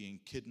girls being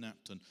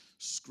kidnapped and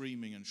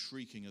screaming and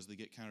shrieking as they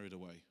get carried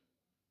away.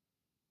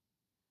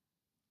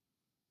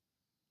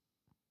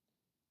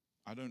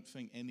 I don't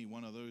think any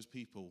one of those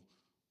people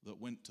that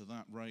went to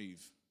that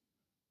rave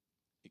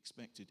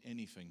expected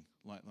anything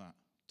like that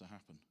to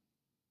happen.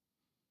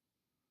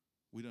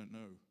 We don't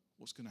know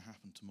what's going to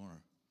happen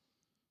tomorrow.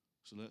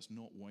 So let's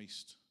not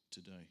waste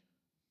today.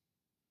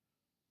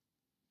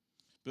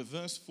 But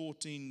verse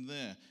 14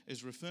 there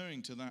is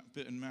referring to that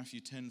bit in Matthew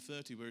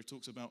 10:30 where he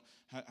talks about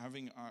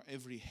having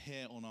every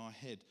hair on our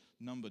head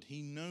numbered.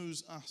 He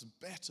knows us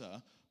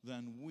better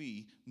than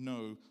we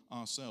know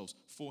ourselves,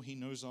 for he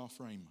knows our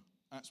frame.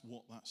 That's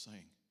what that's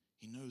saying.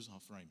 He knows our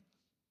frame.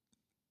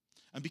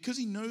 And because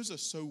he knows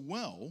us so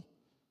well,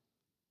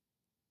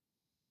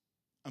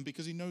 and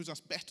because he knows us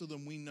better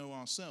than we know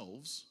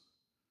ourselves,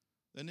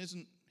 then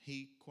isn't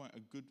he quite a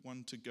good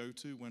one to go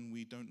to when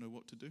we don't know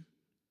what to do?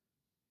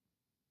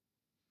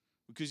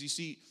 Because you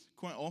see,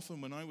 quite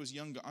often when I was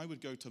younger, I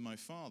would go to my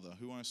father,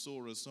 who I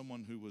saw as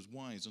someone who was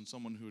wise and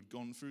someone who had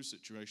gone through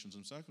situations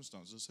and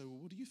circumstances, and say, well,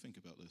 what do you think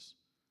about this?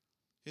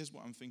 Here's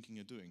what I'm thinking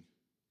of doing.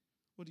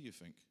 What do you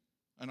think?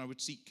 And I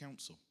would seek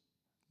counsel,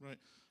 right?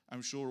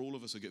 I'm sure all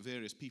of us have got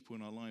various people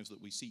in our lives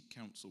that we seek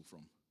counsel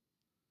from.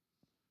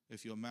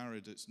 If you're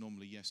married, it's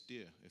normally yes,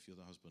 dear, if you're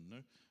the husband, no?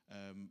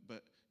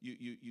 But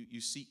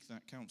you seek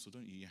that counsel,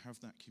 don't you? You have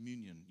that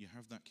communion, you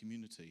have that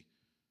community.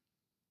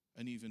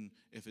 And even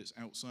if it's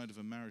outside of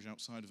a marriage,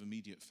 outside of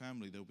immediate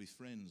family, there'll be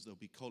friends, there'll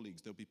be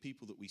colleagues, there'll be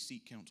people that we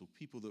seek counsel,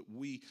 people that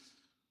we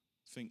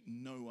think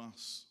know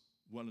us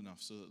well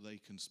enough so that they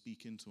can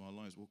speak into our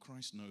lives. Well,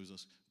 Christ knows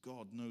us.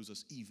 God knows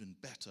us even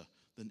better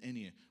than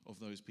any of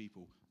those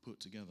people put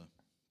together.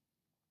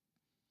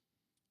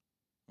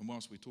 And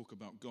whilst we talk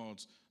about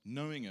God's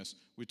knowing us,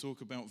 we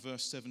talk about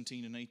verse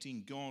 17 and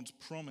 18, God's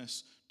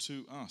promise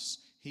to us.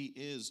 He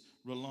is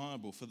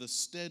reliable. For the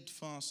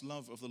steadfast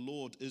love of the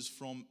Lord is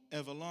from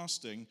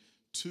everlasting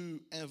to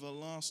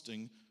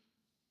everlasting.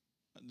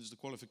 And there's the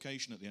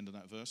qualification at the end of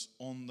that verse,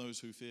 on those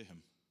who fear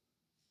him.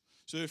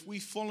 So if we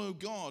follow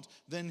God,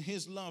 then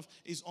his love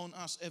is on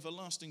us,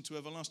 everlasting to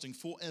everlasting,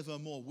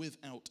 forevermore,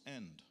 without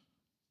end.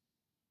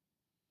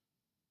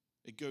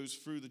 It goes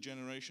through the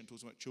generation,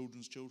 talks about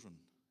children's children.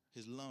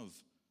 His love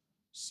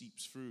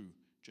seeps through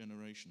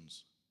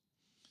generations.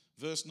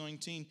 Verse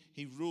 19,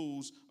 he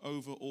rules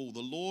over all. The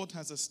Lord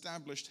has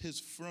established his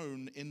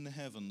throne in the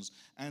heavens,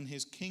 and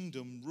his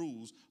kingdom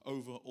rules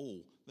over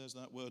all. There's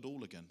that word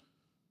all again.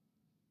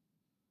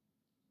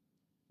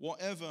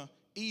 Whatever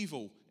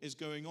evil is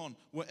going on,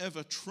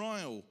 whatever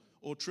trial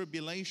or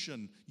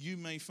tribulation you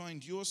may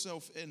find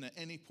yourself in at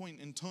any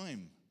point in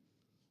time,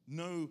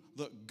 know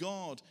that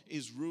God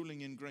is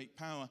ruling in great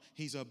power.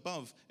 He's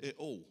above it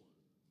all.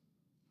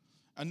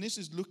 And this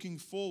is looking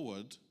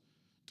forward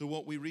to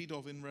what we read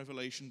of in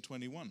Revelation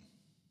 21.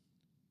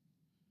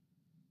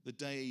 The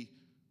day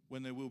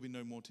when there will be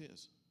no more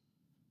tears.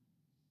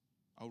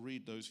 I'll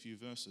read those few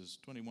verses,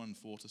 21,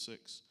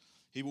 4-6.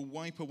 He will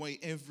wipe away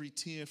every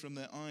tear from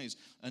their eyes,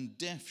 and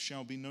death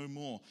shall be no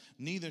more.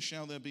 Neither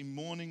shall there be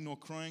mourning, nor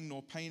crying,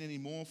 nor pain any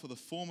more, for the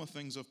former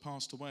things have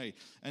passed away.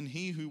 And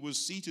he who was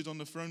seated on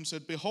the throne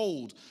said,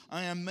 behold,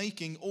 I am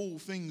making all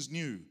things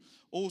new.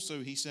 Also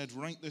he said,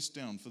 write this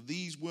down, for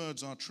these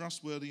words are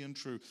trustworthy and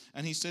true.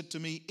 And he said to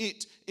me,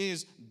 it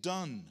is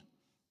done.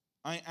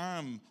 I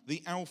am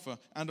the Alpha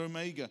and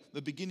Omega,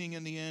 the beginning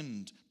and the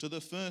end. To the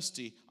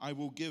thirsty I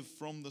will give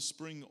from the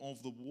spring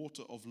of the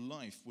water of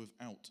life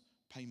without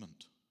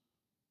payment.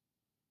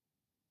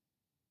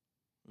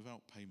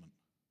 Without payment.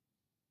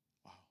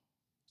 Wow,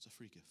 it's a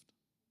free gift.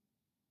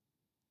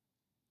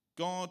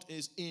 God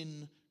is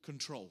in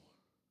control.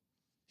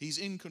 He's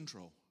in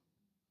control.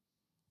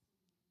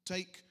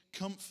 Take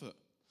comfort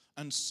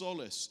and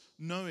solace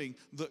knowing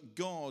that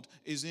God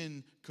is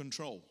in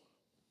control.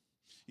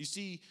 You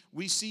see,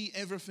 we see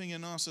everything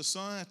in our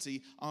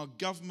society, our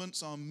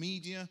governments, our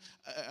media,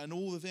 and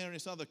all the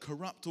various other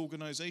corrupt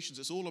organizations.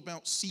 It's all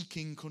about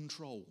seeking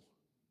control.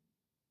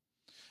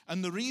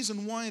 And the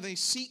reason why they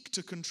seek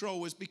to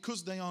control is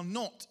because they are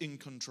not in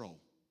control.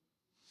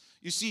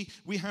 You see,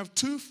 we have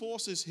two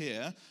forces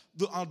here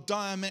that are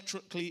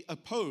diametrically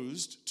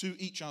opposed to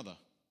each other,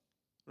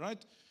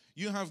 right?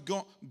 You have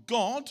got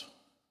God,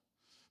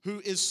 who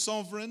is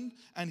sovereign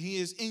and he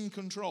is in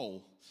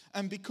control.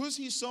 And because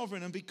he's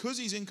sovereign and because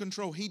he's in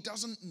control, he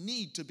doesn't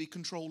need to be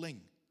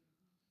controlling.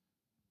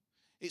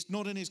 It's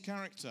not in his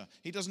character.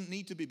 He doesn't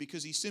need to be,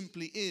 because he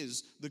simply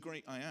is the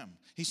great I am.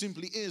 He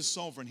simply is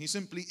sovereign. He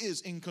simply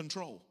is in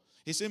control.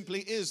 He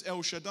simply is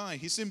El Shaddai.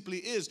 He simply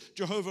is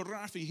Jehovah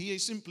Raphi. He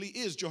simply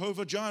is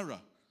Jehovah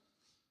Jireh.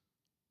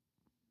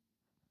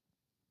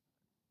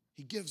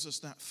 He gives us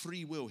that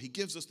free will. He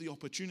gives us the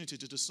opportunity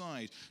to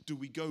decide, do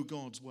we go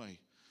God's way?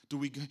 Do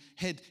we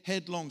head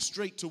headlong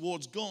straight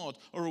towards God?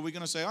 Or are we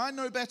going to say, I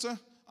know better,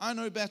 I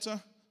know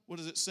better. What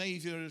is it,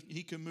 Savior,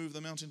 he can move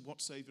the mountain.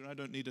 What Savior? I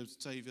don't need a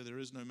Savior, there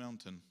is no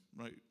mountain.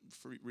 right?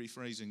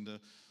 Rephrasing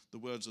the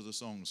words of the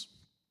songs.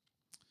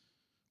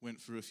 Went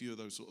through a few of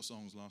those sort of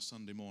songs last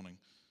Sunday morning.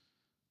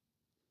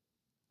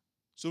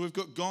 So we've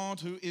got God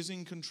who is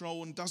in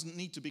control and doesn't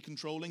need to be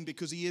controlling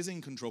because he is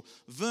in control,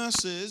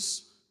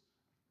 versus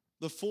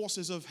the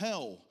forces of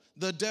hell,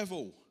 the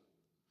devil,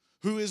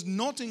 who is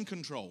not in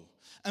control.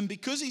 And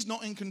because he's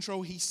not in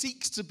control, he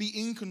seeks to be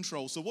in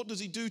control. So what does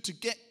he do to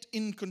get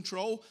in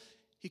control?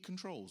 He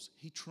controls.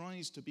 He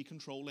tries to be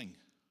controlling.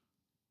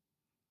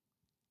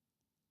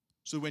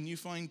 So when you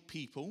find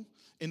people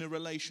in a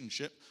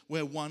relationship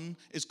where one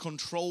is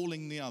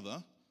controlling the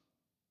other,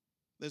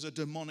 there's a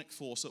demonic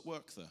force at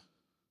work there.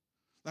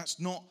 That's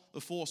not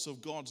the force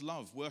of God's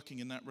love working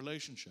in that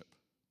relationship.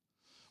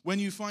 When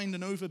you find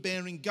an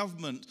overbearing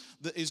government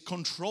that is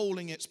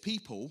controlling its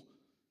people,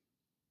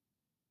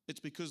 it's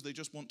because they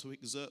just want to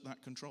exert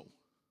that control.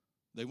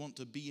 They want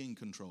to be in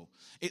control.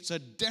 It's a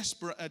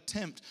desperate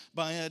attempt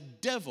by a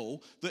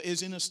devil that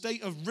is in a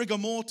state of rigor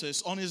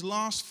mortis on his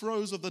last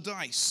throws of the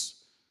dice,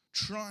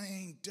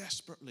 trying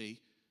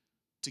desperately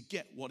to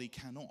get what he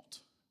cannot.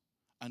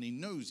 And he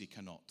knows he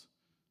cannot,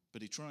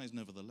 but he tries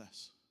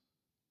nevertheless.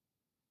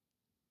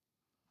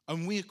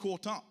 And we're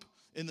caught up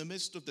in the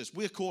midst of this.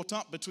 We're caught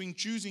up between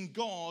choosing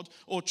God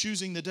or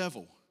choosing the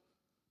devil.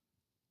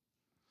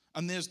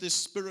 And there's this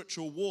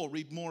spiritual war.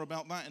 Read more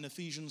about that in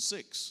Ephesians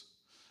 6.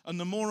 And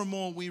the more and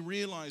more we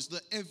realize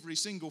that every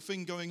single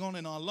thing going on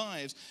in our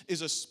lives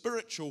is a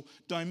spiritual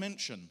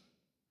dimension.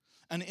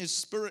 And it is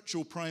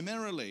spiritual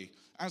primarily.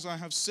 As I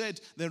have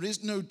said, there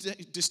is no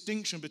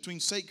distinction between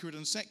sacred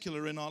and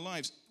secular in our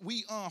lives.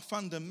 We are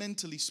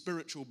fundamentally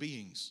spiritual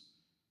beings.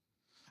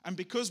 And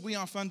because we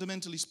are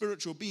fundamentally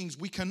spiritual beings,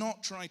 we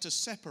cannot try to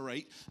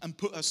separate and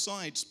put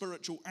aside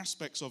spiritual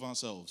aspects of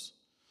ourselves.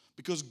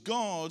 Because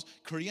God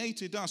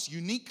created us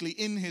uniquely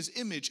in his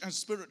image as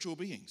spiritual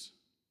beings,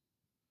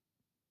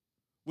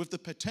 with the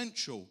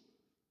potential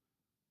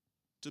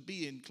to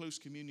be in close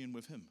communion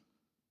with him.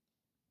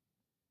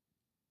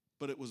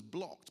 But it was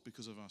blocked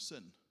because of our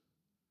sin,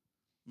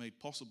 made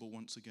possible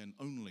once again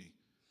only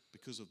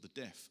because of the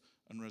death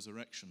and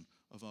resurrection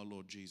of our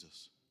Lord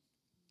Jesus.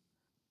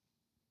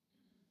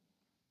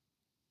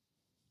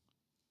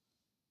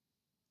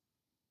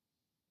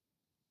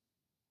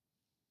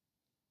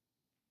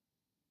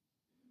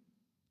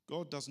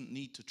 God doesn't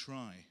need to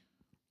try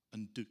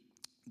and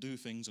do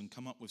things and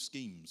come up with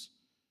schemes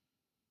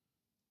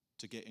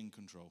to get in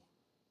control,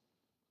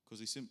 because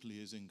he simply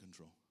is in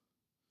control.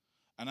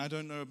 And I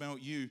don't know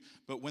about you,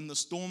 but when the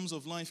storms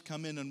of life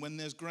come in and when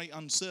there's great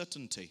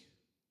uncertainty,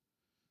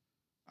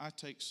 I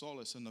take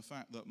solace in the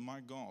fact that my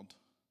God,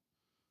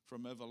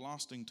 from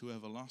everlasting to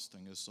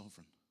everlasting, is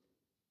sovereign.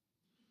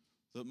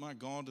 That my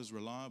God is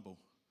reliable.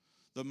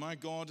 That my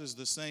God is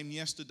the same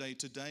yesterday,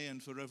 today,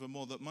 and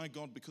forevermore. That my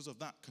God, because of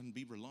that, can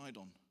be relied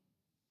on.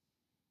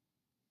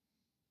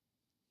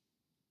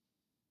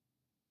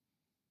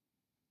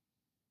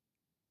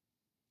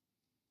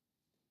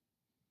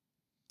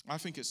 I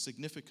think it's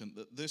significant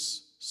that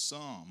this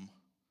psalm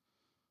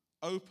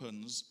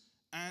opens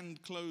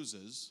and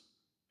closes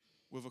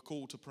with a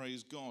call to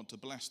praise God, to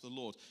bless the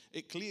Lord.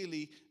 It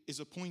clearly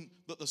is a point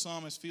that the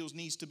psalmist feels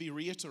needs to be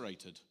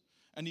reiterated.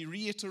 And he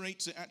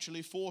reiterates it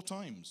actually 4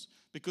 times,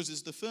 because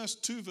it's the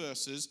first 2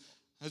 verses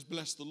has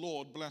bless the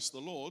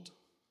Lord,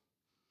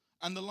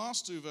 and the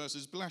last 2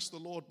 verses, bless the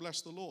Lord,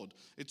 bless the Lord.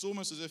 It's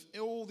almost as if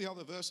all the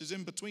other verses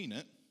in between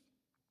it,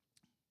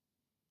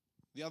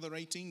 the other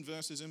 18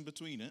 verses in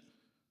between it,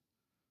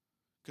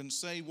 can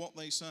say what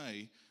they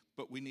say,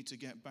 but we need to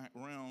get back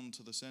round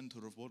to the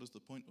center of what is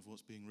the point of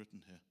what's being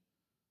written here.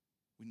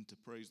 We need to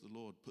praise the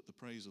Lord, put the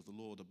praise of the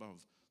Lord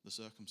above the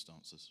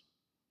circumstances.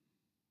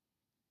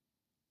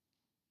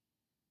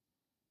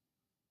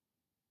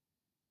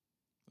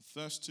 The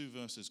first 2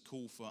 verses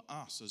call for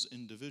us as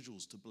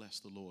individuals to bless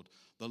the Lord.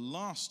 The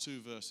last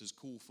 2 verses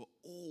call for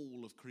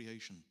all of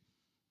creation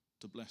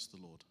to bless the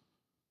Lord.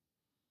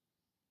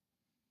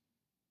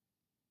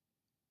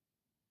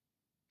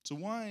 So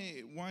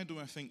why do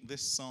I think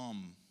this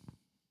Psalm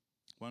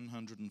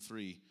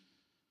 103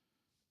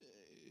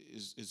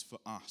 is for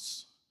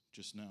us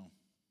just now?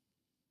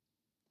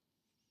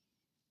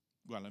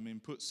 Well, I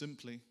mean, put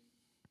simply,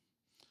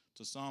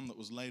 it's a psalm that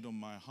was laid on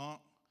my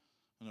heart,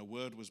 and a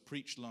word was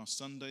preached last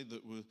Sunday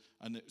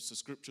and it's a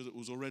scripture that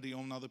was already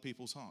on other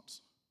people's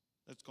hearts.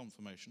 That's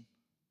confirmation.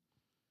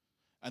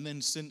 And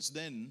then since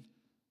then,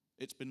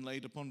 it's been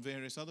laid upon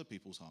various other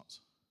people's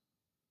hearts.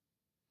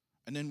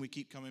 And then we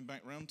keep coming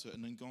back round to it,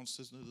 and then God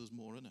says, no, there's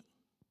more in it.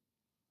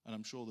 And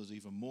I'm sure there's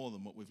even more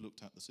than what we've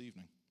looked at this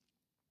evening.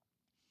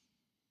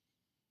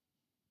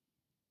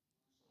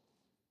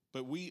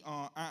 But we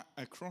are at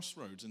a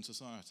crossroads in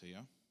society,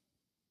 yeah?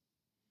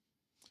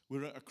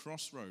 We're at a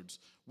crossroads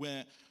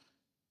where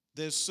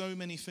there's so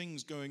many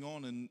things going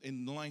on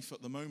in life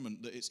at the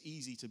moment that it's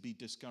easy to be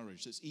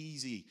discouraged. It's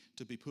easy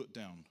to be put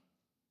down.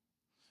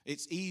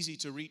 It's easy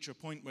to reach a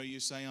point where you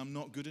say, I'm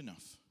not good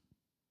enough.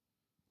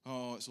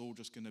 Oh, it's all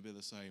just going to be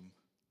the same.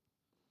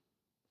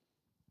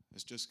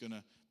 It's just going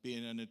to be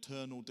in an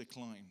eternal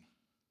decline.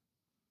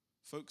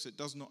 Folks, it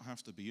does not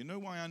have to be. You know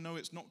why I know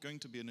it's not going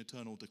to be an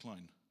eternal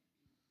decline?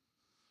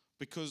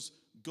 Because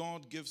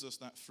God gives us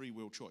that free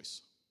will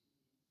choice.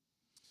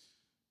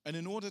 And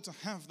in order to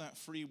have that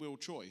free will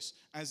choice,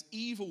 as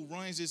evil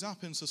rises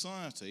up in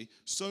society,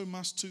 so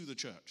must too the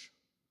church.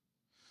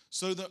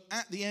 So that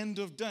at the end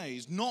of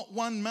days, not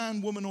one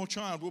man, woman, or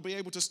child will be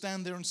able to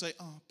stand there and say,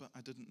 but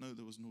I didn't know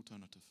there was an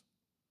alternative.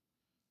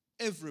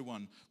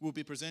 Everyone will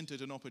be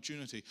presented an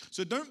opportunity.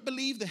 So don't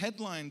believe the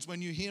headlines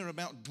when you hear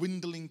about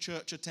dwindling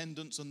church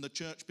attendance and the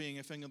church being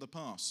a thing of the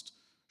past.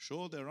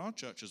 Sure, there are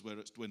churches where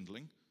it's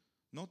dwindling.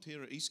 Not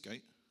here at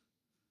Eastgate.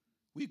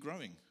 We're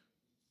growing.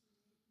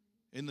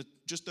 In the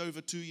just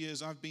over 2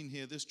 years I've been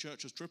here, this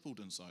church has tripled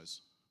in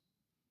size.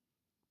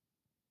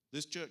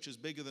 This church is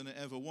bigger than it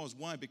ever was.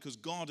 Why? Because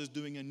God is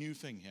doing a new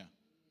thing here.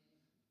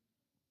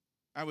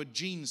 Our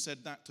Jean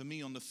said that to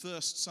me on the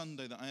first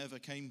Sunday that I ever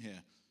came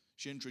here.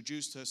 She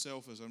introduced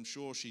herself, as I'm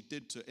sure she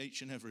did to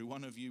each and every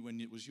one of you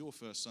when it was your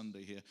first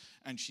Sunday here.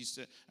 And she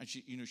said,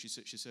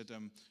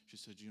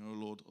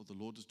 Lord, the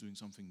Lord is doing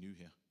something new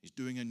here. He's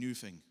doing a new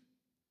thing.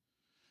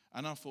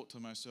 And I thought to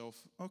myself,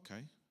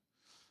 okay.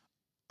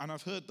 And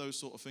I've heard those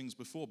sort of things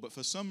before, but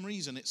for some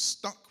reason it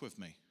stuck with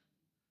me.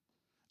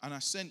 And I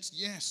sensed,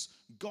 yes,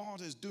 God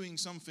is doing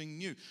something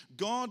new.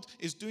 God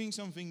is doing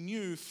something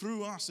new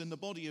through us in the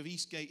body of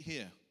Eastgate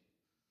here.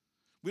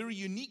 We're a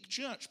unique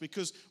church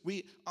because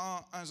we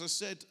are, as I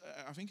said,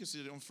 I think I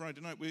said it on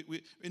Friday night,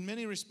 we in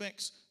many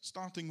respects,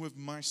 starting with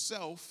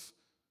myself,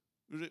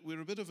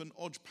 we're a bit of an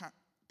odd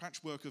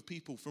patchwork of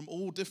people from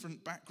all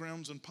different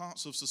backgrounds and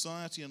parts of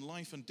society and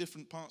life and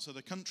different parts of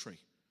the country.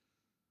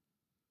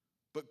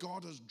 But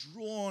God has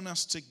drawn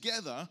us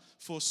together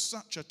for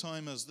such a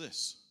time as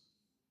this.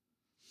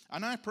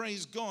 And I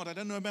praise God, I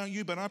don't know about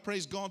you, but I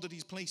praise God that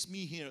He's placed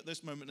me here at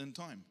this moment in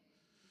time.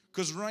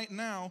 Because right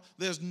now,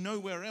 there's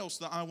nowhere else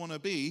that I want to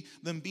be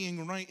than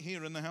being right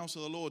here in the house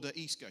of the Lord at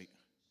Eastgate.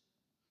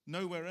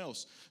 Nowhere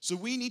else. So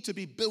we need to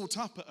be built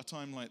up at a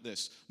time like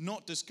this,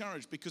 not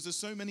discouraged, because there's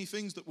so many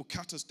things that will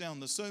cut us down.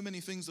 There's so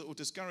many things that will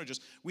discourage us.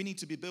 We need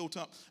to be built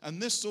up.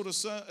 And this sort of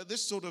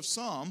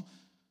psalm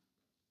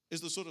is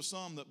the sort of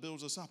psalm that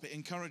builds us up. It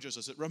encourages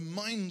us. It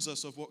reminds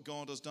us of what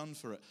God has done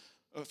for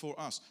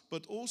us.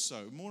 But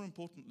also, more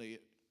importantly,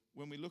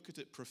 when we look at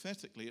it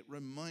prophetically, it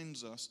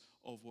reminds us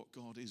of what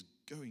God is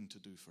going to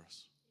do for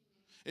us.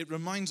 It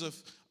reminds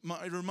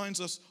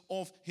us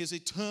of His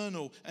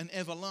eternal and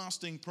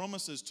everlasting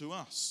promises to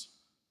us.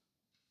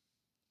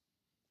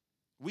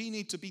 We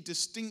need to be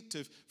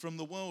distinctive from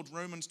the world.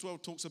 Romans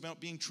 12 talks about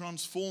being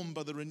transformed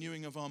by the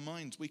renewing of our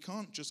minds. We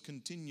can't just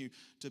continue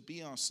to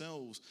be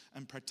ourselves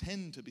and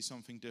pretend to be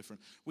something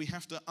different. We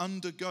have to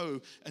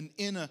undergo an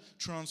inner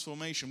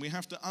transformation. We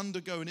have to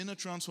undergo an inner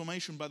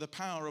transformation by the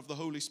power of the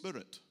Holy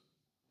Spirit.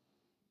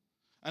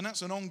 And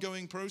that's an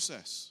ongoing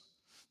process.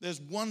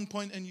 There's one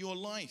point in your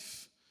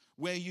life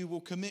where you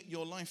will commit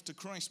your life to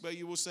Christ, where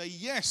you will say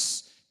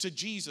yes to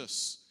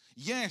Jesus.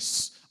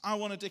 Yes, I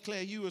want to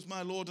declare you as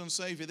my Lord and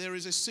Savior. There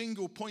is a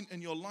single point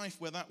in your life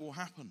where that will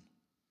happen.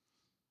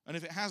 And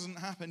if it hasn't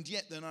happened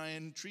yet, then I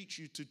entreat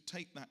you to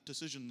take that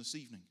decision this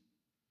evening.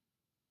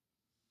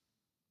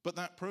 But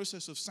that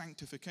process of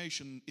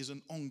sanctification is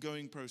an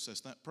ongoing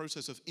process. That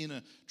process of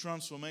inner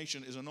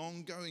transformation is an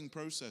ongoing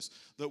process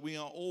that we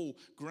are all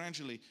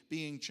gradually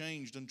being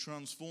changed and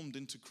transformed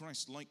into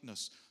Christ's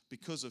likeness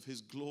because of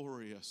His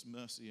glorious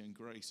mercy and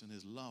grace and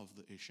His love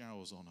that He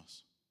showers on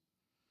us.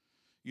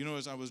 You know,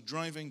 as I was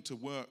driving to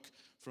work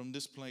from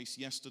this place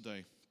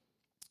yesterday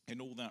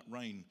in all that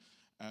rain,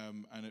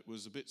 and it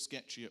was a bit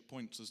sketchy at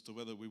points as to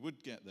whether we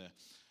would get there,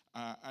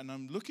 and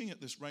I'm looking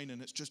at this rain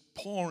and it's just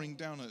pouring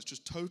down and it's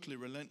just totally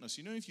relentless.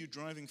 You know, if you're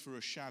driving through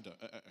a shadow?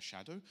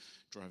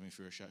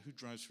 Who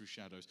drives through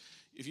shadows?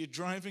 If you're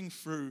driving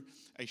through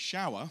a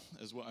shower,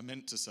 is what I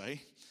meant to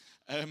say,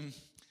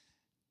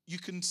 you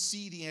can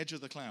see the edge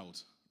of the cloud.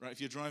 Right, if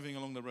you're driving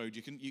along the road,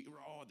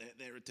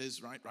 there it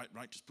is, right,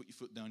 just put your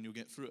foot down, you'll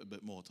get through it a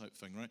bit more type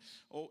thing, right?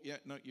 Oh, yeah,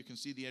 no, you can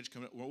see the edge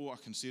coming, I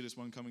can see this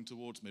one coming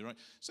towards me, right?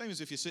 Same as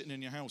if you're sitting in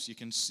your house, you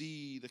can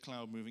see the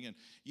cloud moving in.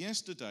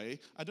 Yesterday,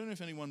 I don't know if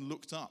anyone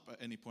looked up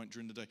at any point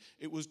during the day,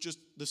 it was just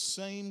the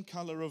same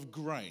color of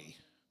gray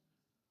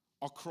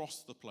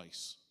across the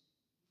place.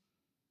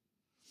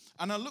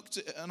 And I looked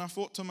at it and I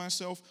thought to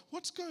myself,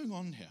 what's going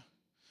on here?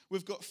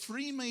 We've got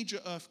 3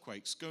 major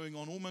earthquakes going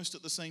on almost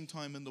at the same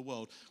time in the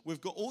world. We've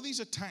got all these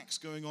attacks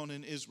going on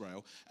in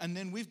Israel, and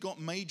then we've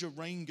got major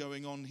rain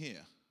going on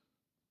here.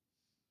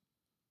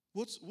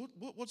 What's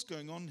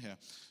going on here?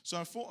 So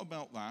I thought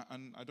about that,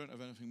 and I don't have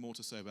anything more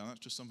to say about that.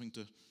 It's just something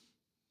to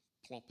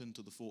plop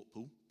into the thought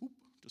pool, boop,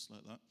 just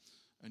like that,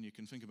 and you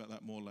can think about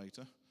that more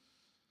later.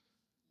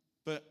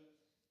 But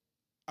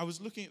I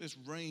was looking at this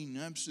rain,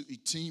 absolutely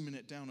teeming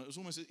it down. It's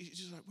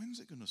just like,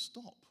 when's it going to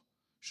stop?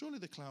 Surely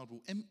the cloud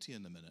will empty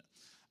in a minute.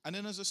 And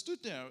then as I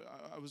stood there,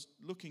 I was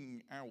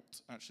looking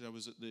out. Actually, I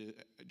was at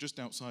just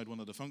outside one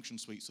of the function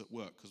suites at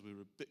work because we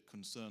were a bit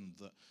concerned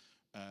that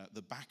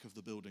the back of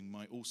the building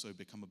might also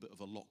become a bit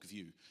of a lock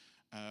view.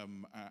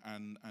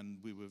 and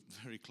we were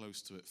very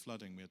close to it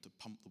flooding. We had to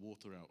pump the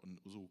water out, and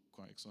it was all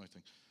quite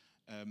exciting.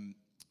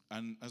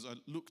 And as I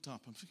looked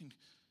up, I'm thinking,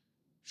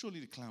 surely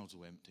the clouds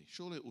will empty.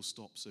 Surely it will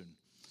stop soon.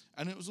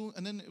 And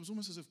then it was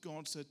almost as if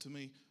God said to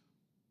me,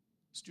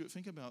 Stuart,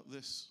 think about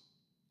this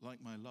like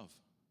my love.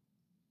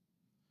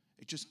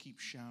 It just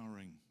keeps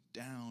showering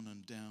down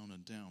and down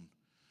and down.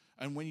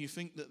 And when you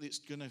think that it's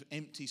going to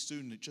empty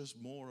soon, it's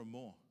just more and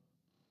more.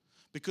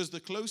 Because the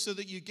closer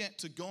that you get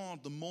to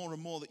God, the more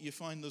and more that you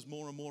find there's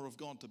more and more of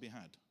God to be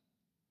had.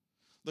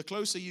 The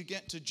closer you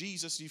get to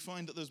Jesus, you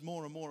find that there's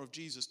more and more of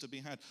Jesus to be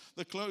had.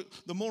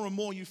 The more and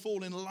more you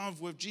fall in love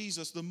with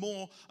Jesus, the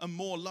more and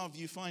more love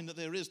you find that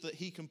there is that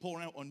he can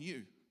pour out on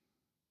you.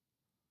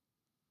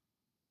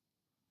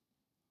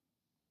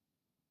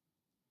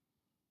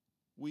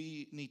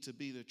 We need to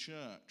be the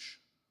church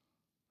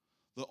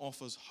that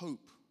offers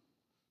hope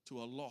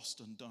to a lost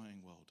and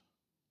dying world.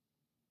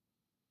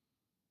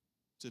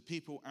 To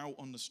people out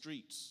on the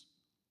streets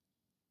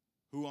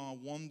who are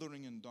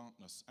wandering in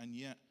darkness, and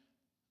yet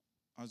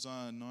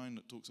Isaiah 9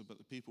 that talks about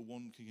the people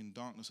wandering in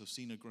darkness have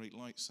seen a great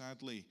light.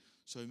 Sadly,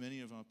 so many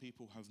of our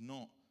people have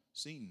not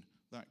seen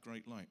that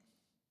great light.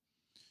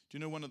 Do you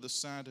know one of the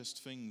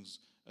saddest things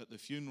at the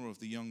funeral of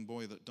the young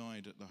boy that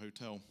died at the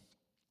hotel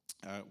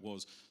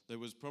was there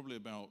was probably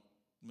about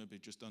maybe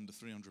just under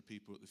 300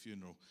 people at the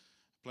funeral.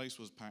 The place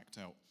was packed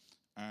out,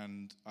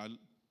 and I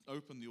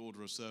opened the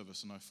order of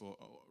service and I thought,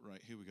 oh, right,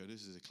 here we go,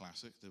 this is a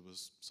classic. There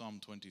was Psalm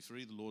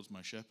 23, the Lord's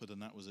my shepherd,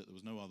 and that was it. There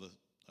was no other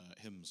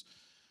hymns.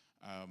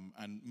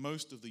 And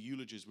most of the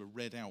eulogies were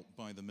read out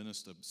by the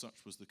minister. Such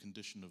was the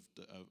condition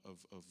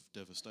of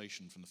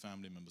devastation from the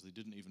family members. They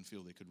didn't even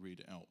feel they could read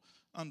it out.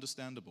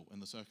 Understandable in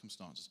the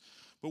circumstances.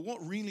 But what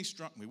really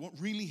struck me, what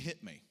really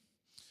hit me,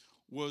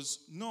 was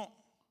not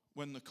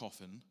when the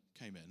coffin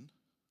came in,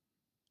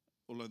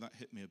 although that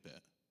hit me a bit,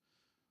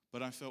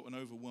 but I felt an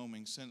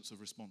overwhelming sense of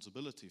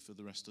responsibility for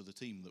the rest of the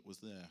team that was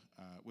there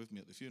with me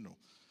at the funeral.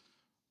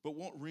 But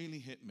what really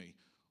hit me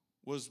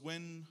was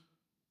when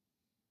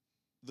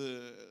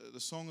the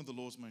song of the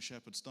Lord's my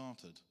shepherd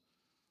started,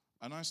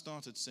 and I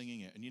started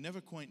singing it. And you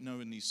never quite know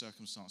in these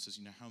circumstances,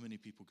 how many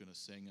people are going to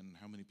sing and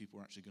how many people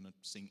are actually going to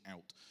sing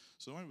out.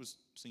 So I was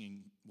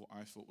singing what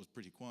I thought was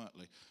pretty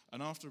quietly.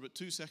 And after about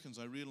 2 seconds,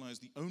 I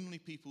realized the only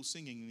people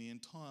singing in the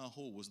entire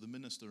hall was the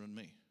minister and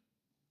me.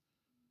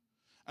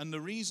 And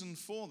the reason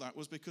for that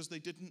was because they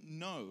didn't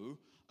know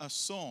a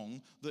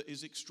song that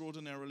is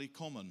extraordinarily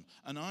common.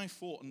 And I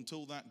thought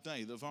until that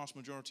day, the vast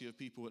majority of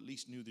people at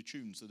least knew the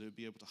tune, so they'd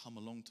be able to hum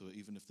along to it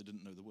even if they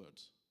didn't know the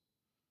words.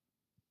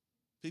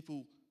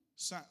 People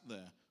sat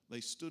there, they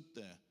stood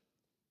there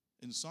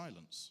in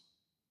silence,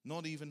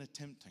 not even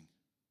attempting.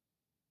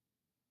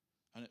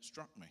 And it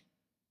struck me.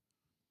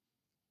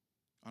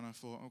 And I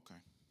thought, okay,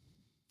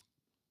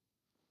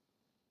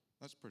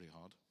 that's pretty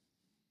hard.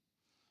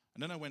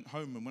 And then I went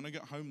home, and when I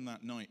got home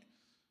that night,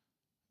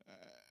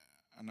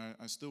 and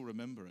I still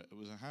remember it, it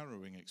was a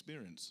harrowing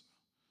experience.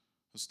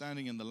 I was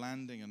standing in the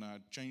landing, and I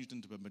had changed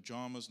into my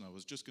pajamas, and I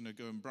was just going to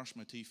go and brush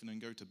my teeth and then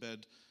go to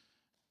bed.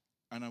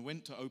 And I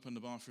went to open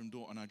the bathroom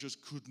door, and I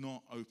just could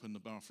not open the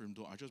bathroom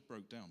door. I just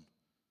broke down.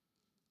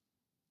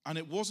 And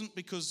it wasn't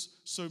because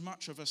so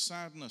much of a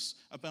sadness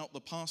about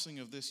the passing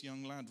of this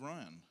young lad,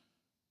 Ryan.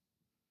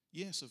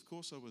 Yes, of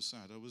course I was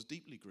sad. I was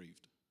deeply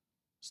grieved.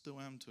 Still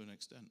am to an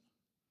extent.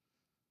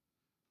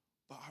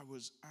 But I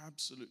was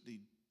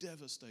absolutely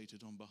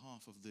devastated on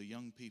behalf of the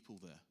young people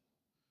there,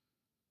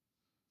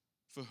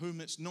 for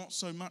whom it's not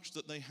so much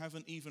that they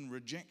haven't even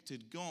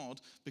rejected God,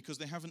 because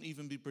they haven't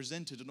even been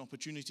presented an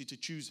opportunity to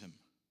choose him.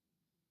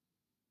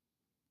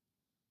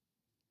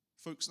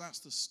 Folks, that's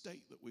the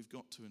state that we've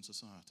got to in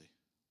society.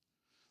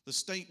 The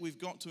state we've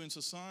got to in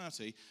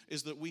society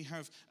is that we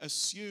have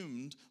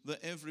assumed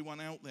that everyone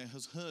out there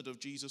has heard of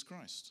Jesus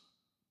Christ,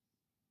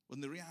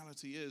 when the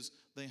reality is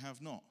they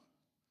have not.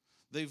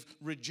 They've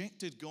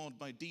rejected God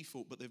by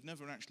default, but they've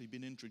never actually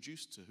been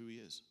introduced to who he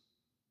is.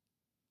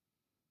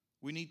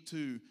 We need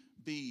to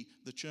be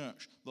the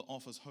church that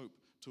offers hope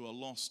to a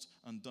lost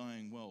and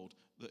dying world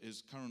that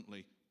is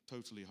currently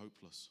totally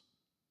hopeless.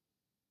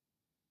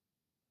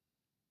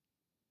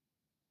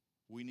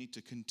 We need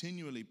to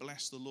continually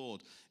bless the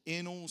Lord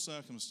in all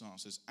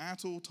circumstances,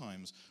 at all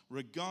times,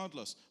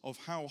 regardless of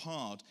how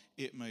hard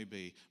it may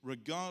be,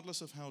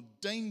 regardless of how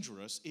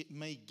dangerous it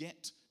may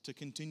get to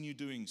continue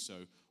doing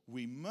so.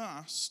 We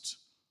must,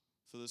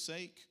 for the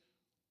sake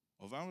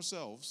of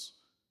ourselves,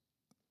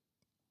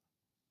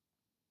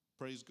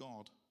 praise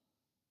God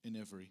in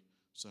every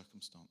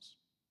circumstance.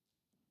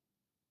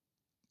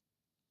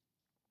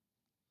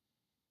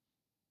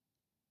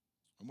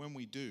 And when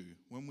we do,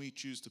 when we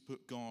choose to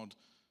put God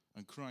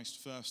and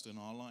Christ first in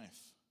our life,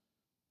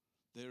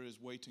 there is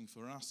waiting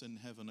for us in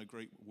heaven a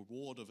great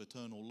reward of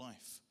eternal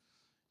life,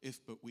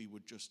 if but we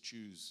would just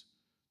choose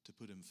to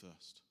put him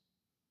first.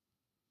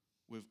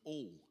 With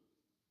all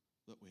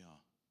that we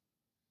are,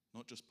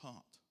 not just part,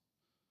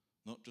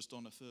 not just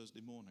on a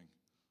Thursday morning,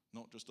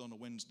 not just on a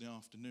Wednesday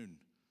afternoon,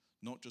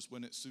 not just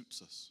when it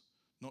suits us,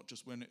 Not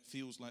just when it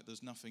feels like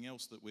there's nothing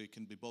else that we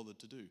can be bothered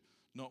to do.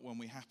 Not when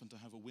we happen to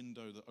have a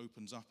window that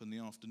opens up in the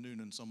afternoon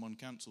and someone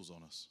cancels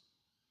on us.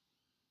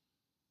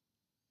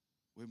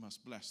 We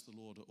must bless the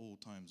Lord at all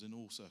times, in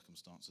all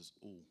circumstances,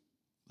 all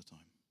the time.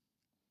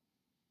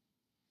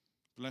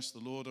 Bless the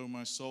Lord, O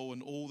my soul,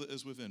 and all that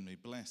is within me.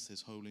 Bless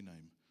his holy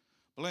name.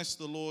 Bless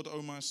the Lord,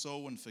 O my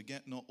soul, and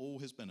forget not all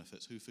his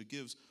benefits, who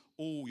forgives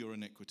all your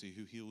iniquity,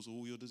 who heals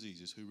all your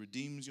diseases, who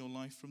redeems your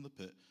life from the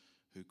pit,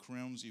 who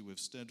crowns you with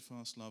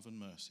steadfast love and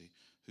mercy,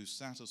 who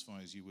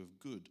satisfies you with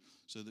good,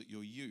 so that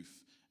your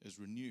youth is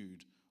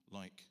renewed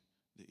like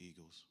the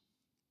eagles.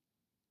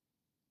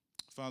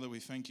 Father, we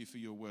thank you for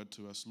your word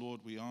to us.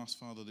 Lord, we ask,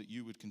 Father, that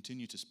you would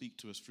continue to speak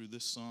to us through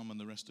this psalm and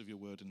the rest of your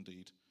word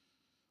indeed.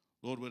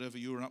 Lord, whatever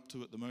you're up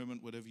to at the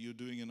moment, whatever you're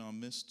doing in our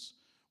midst,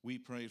 we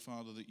pray,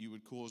 Father, that you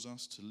would cause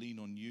us to lean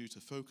on you, to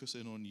focus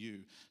in on you,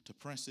 to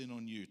press in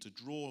on you, to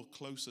draw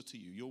closer to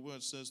you. Your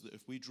word says that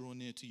if we draw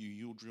near to you,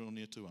 you'll draw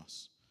near to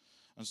us.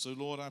 And so,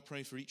 Lord, I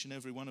pray for each and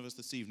every one of us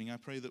this evening. I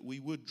pray that we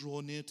would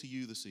draw near to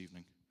you this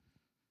evening.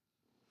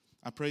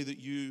 I pray that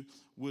you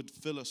would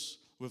fill us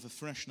with a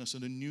freshness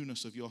and a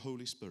newness of your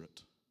Holy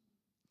Spirit.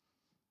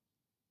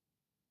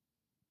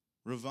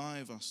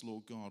 Revive us,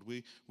 Lord God.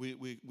 We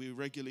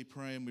regularly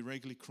pray and we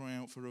regularly cry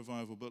out for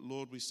revival. But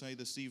Lord, we say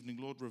this evening,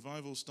 Lord,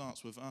 revival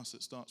starts with us.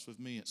 It starts with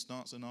me. It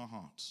starts in our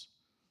hearts.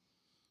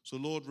 So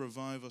Lord,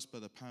 revive us by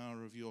the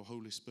power of your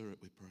Holy Spirit,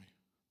 we pray.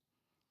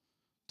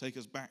 Take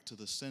us back to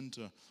the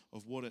center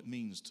of what it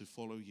means to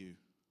follow you.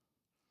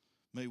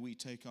 May we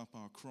take up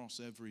our cross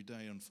every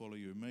day and follow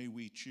you. May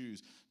we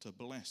choose to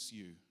bless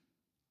you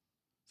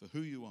for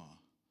who you are,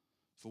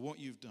 for what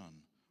you've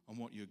done, and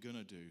what you're going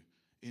to do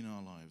in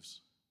our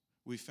lives.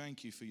 We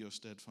thank you for your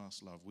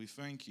steadfast love. We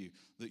thank you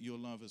that your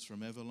love is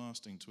from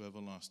everlasting to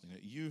everlasting,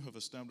 that you have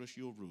established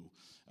your rule.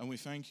 And we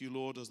thank you,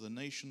 Lord, as the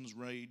nations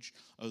rage,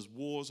 as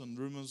wars and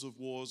rumors of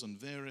wars and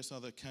various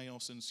other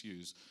chaos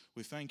ensues.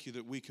 We thank you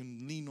that we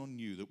can lean on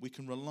you, that we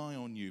can rely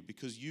on you,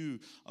 because you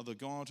are the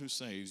God who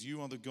saves.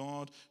 You are the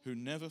God who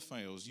never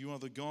fails. You are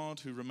the God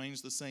who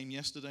remains the same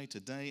yesterday,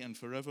 today, and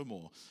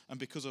forevermore. And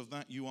because of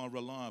that, you are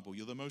reliable.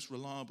 You're the most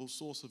reliable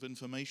source of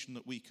information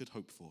that we could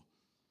hope for.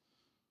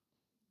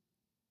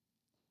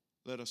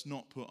 Let us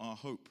not put our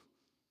hope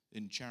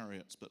in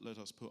chariots, but let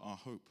us put our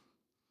hope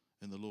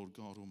in the Lord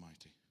God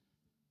Almighty.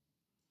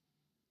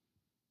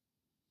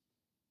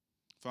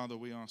 Father,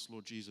 we ask,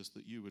 Lord Jesus,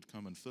 that you would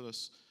come and fill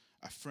us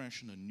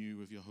afresh and anew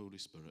with your Holy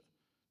Spirit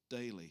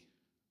daily.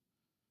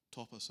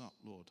 Top us up,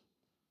 Lord.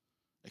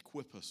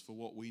 Equip us for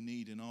what we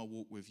need in our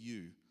walk with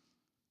you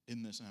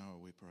in this hour,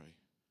 we pray.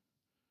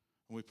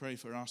 And we pray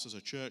for us as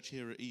a church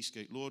here at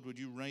Eastgate. Lord, would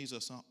you raise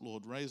us up,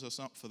 Lord? Raise us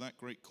up for that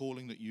great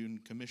calling that you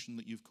and commission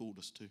that you've called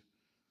us to.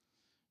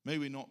 May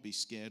we not be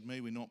scared.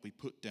 May we not be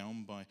put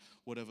down by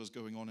whatever's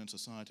going on in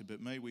society, but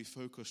may we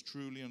focus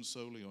truly and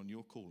solely on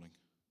your calling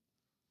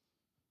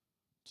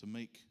to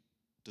make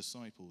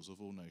disciples of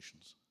all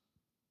nations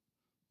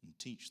and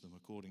teach them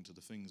according to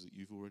the things that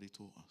you've already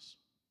taught us.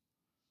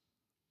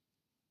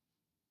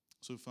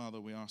 So, Father,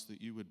 we ask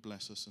that you would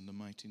bless us in the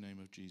mighty name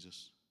of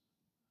Jesus.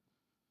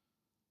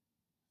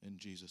 In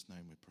Jesus'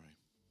 name we pray.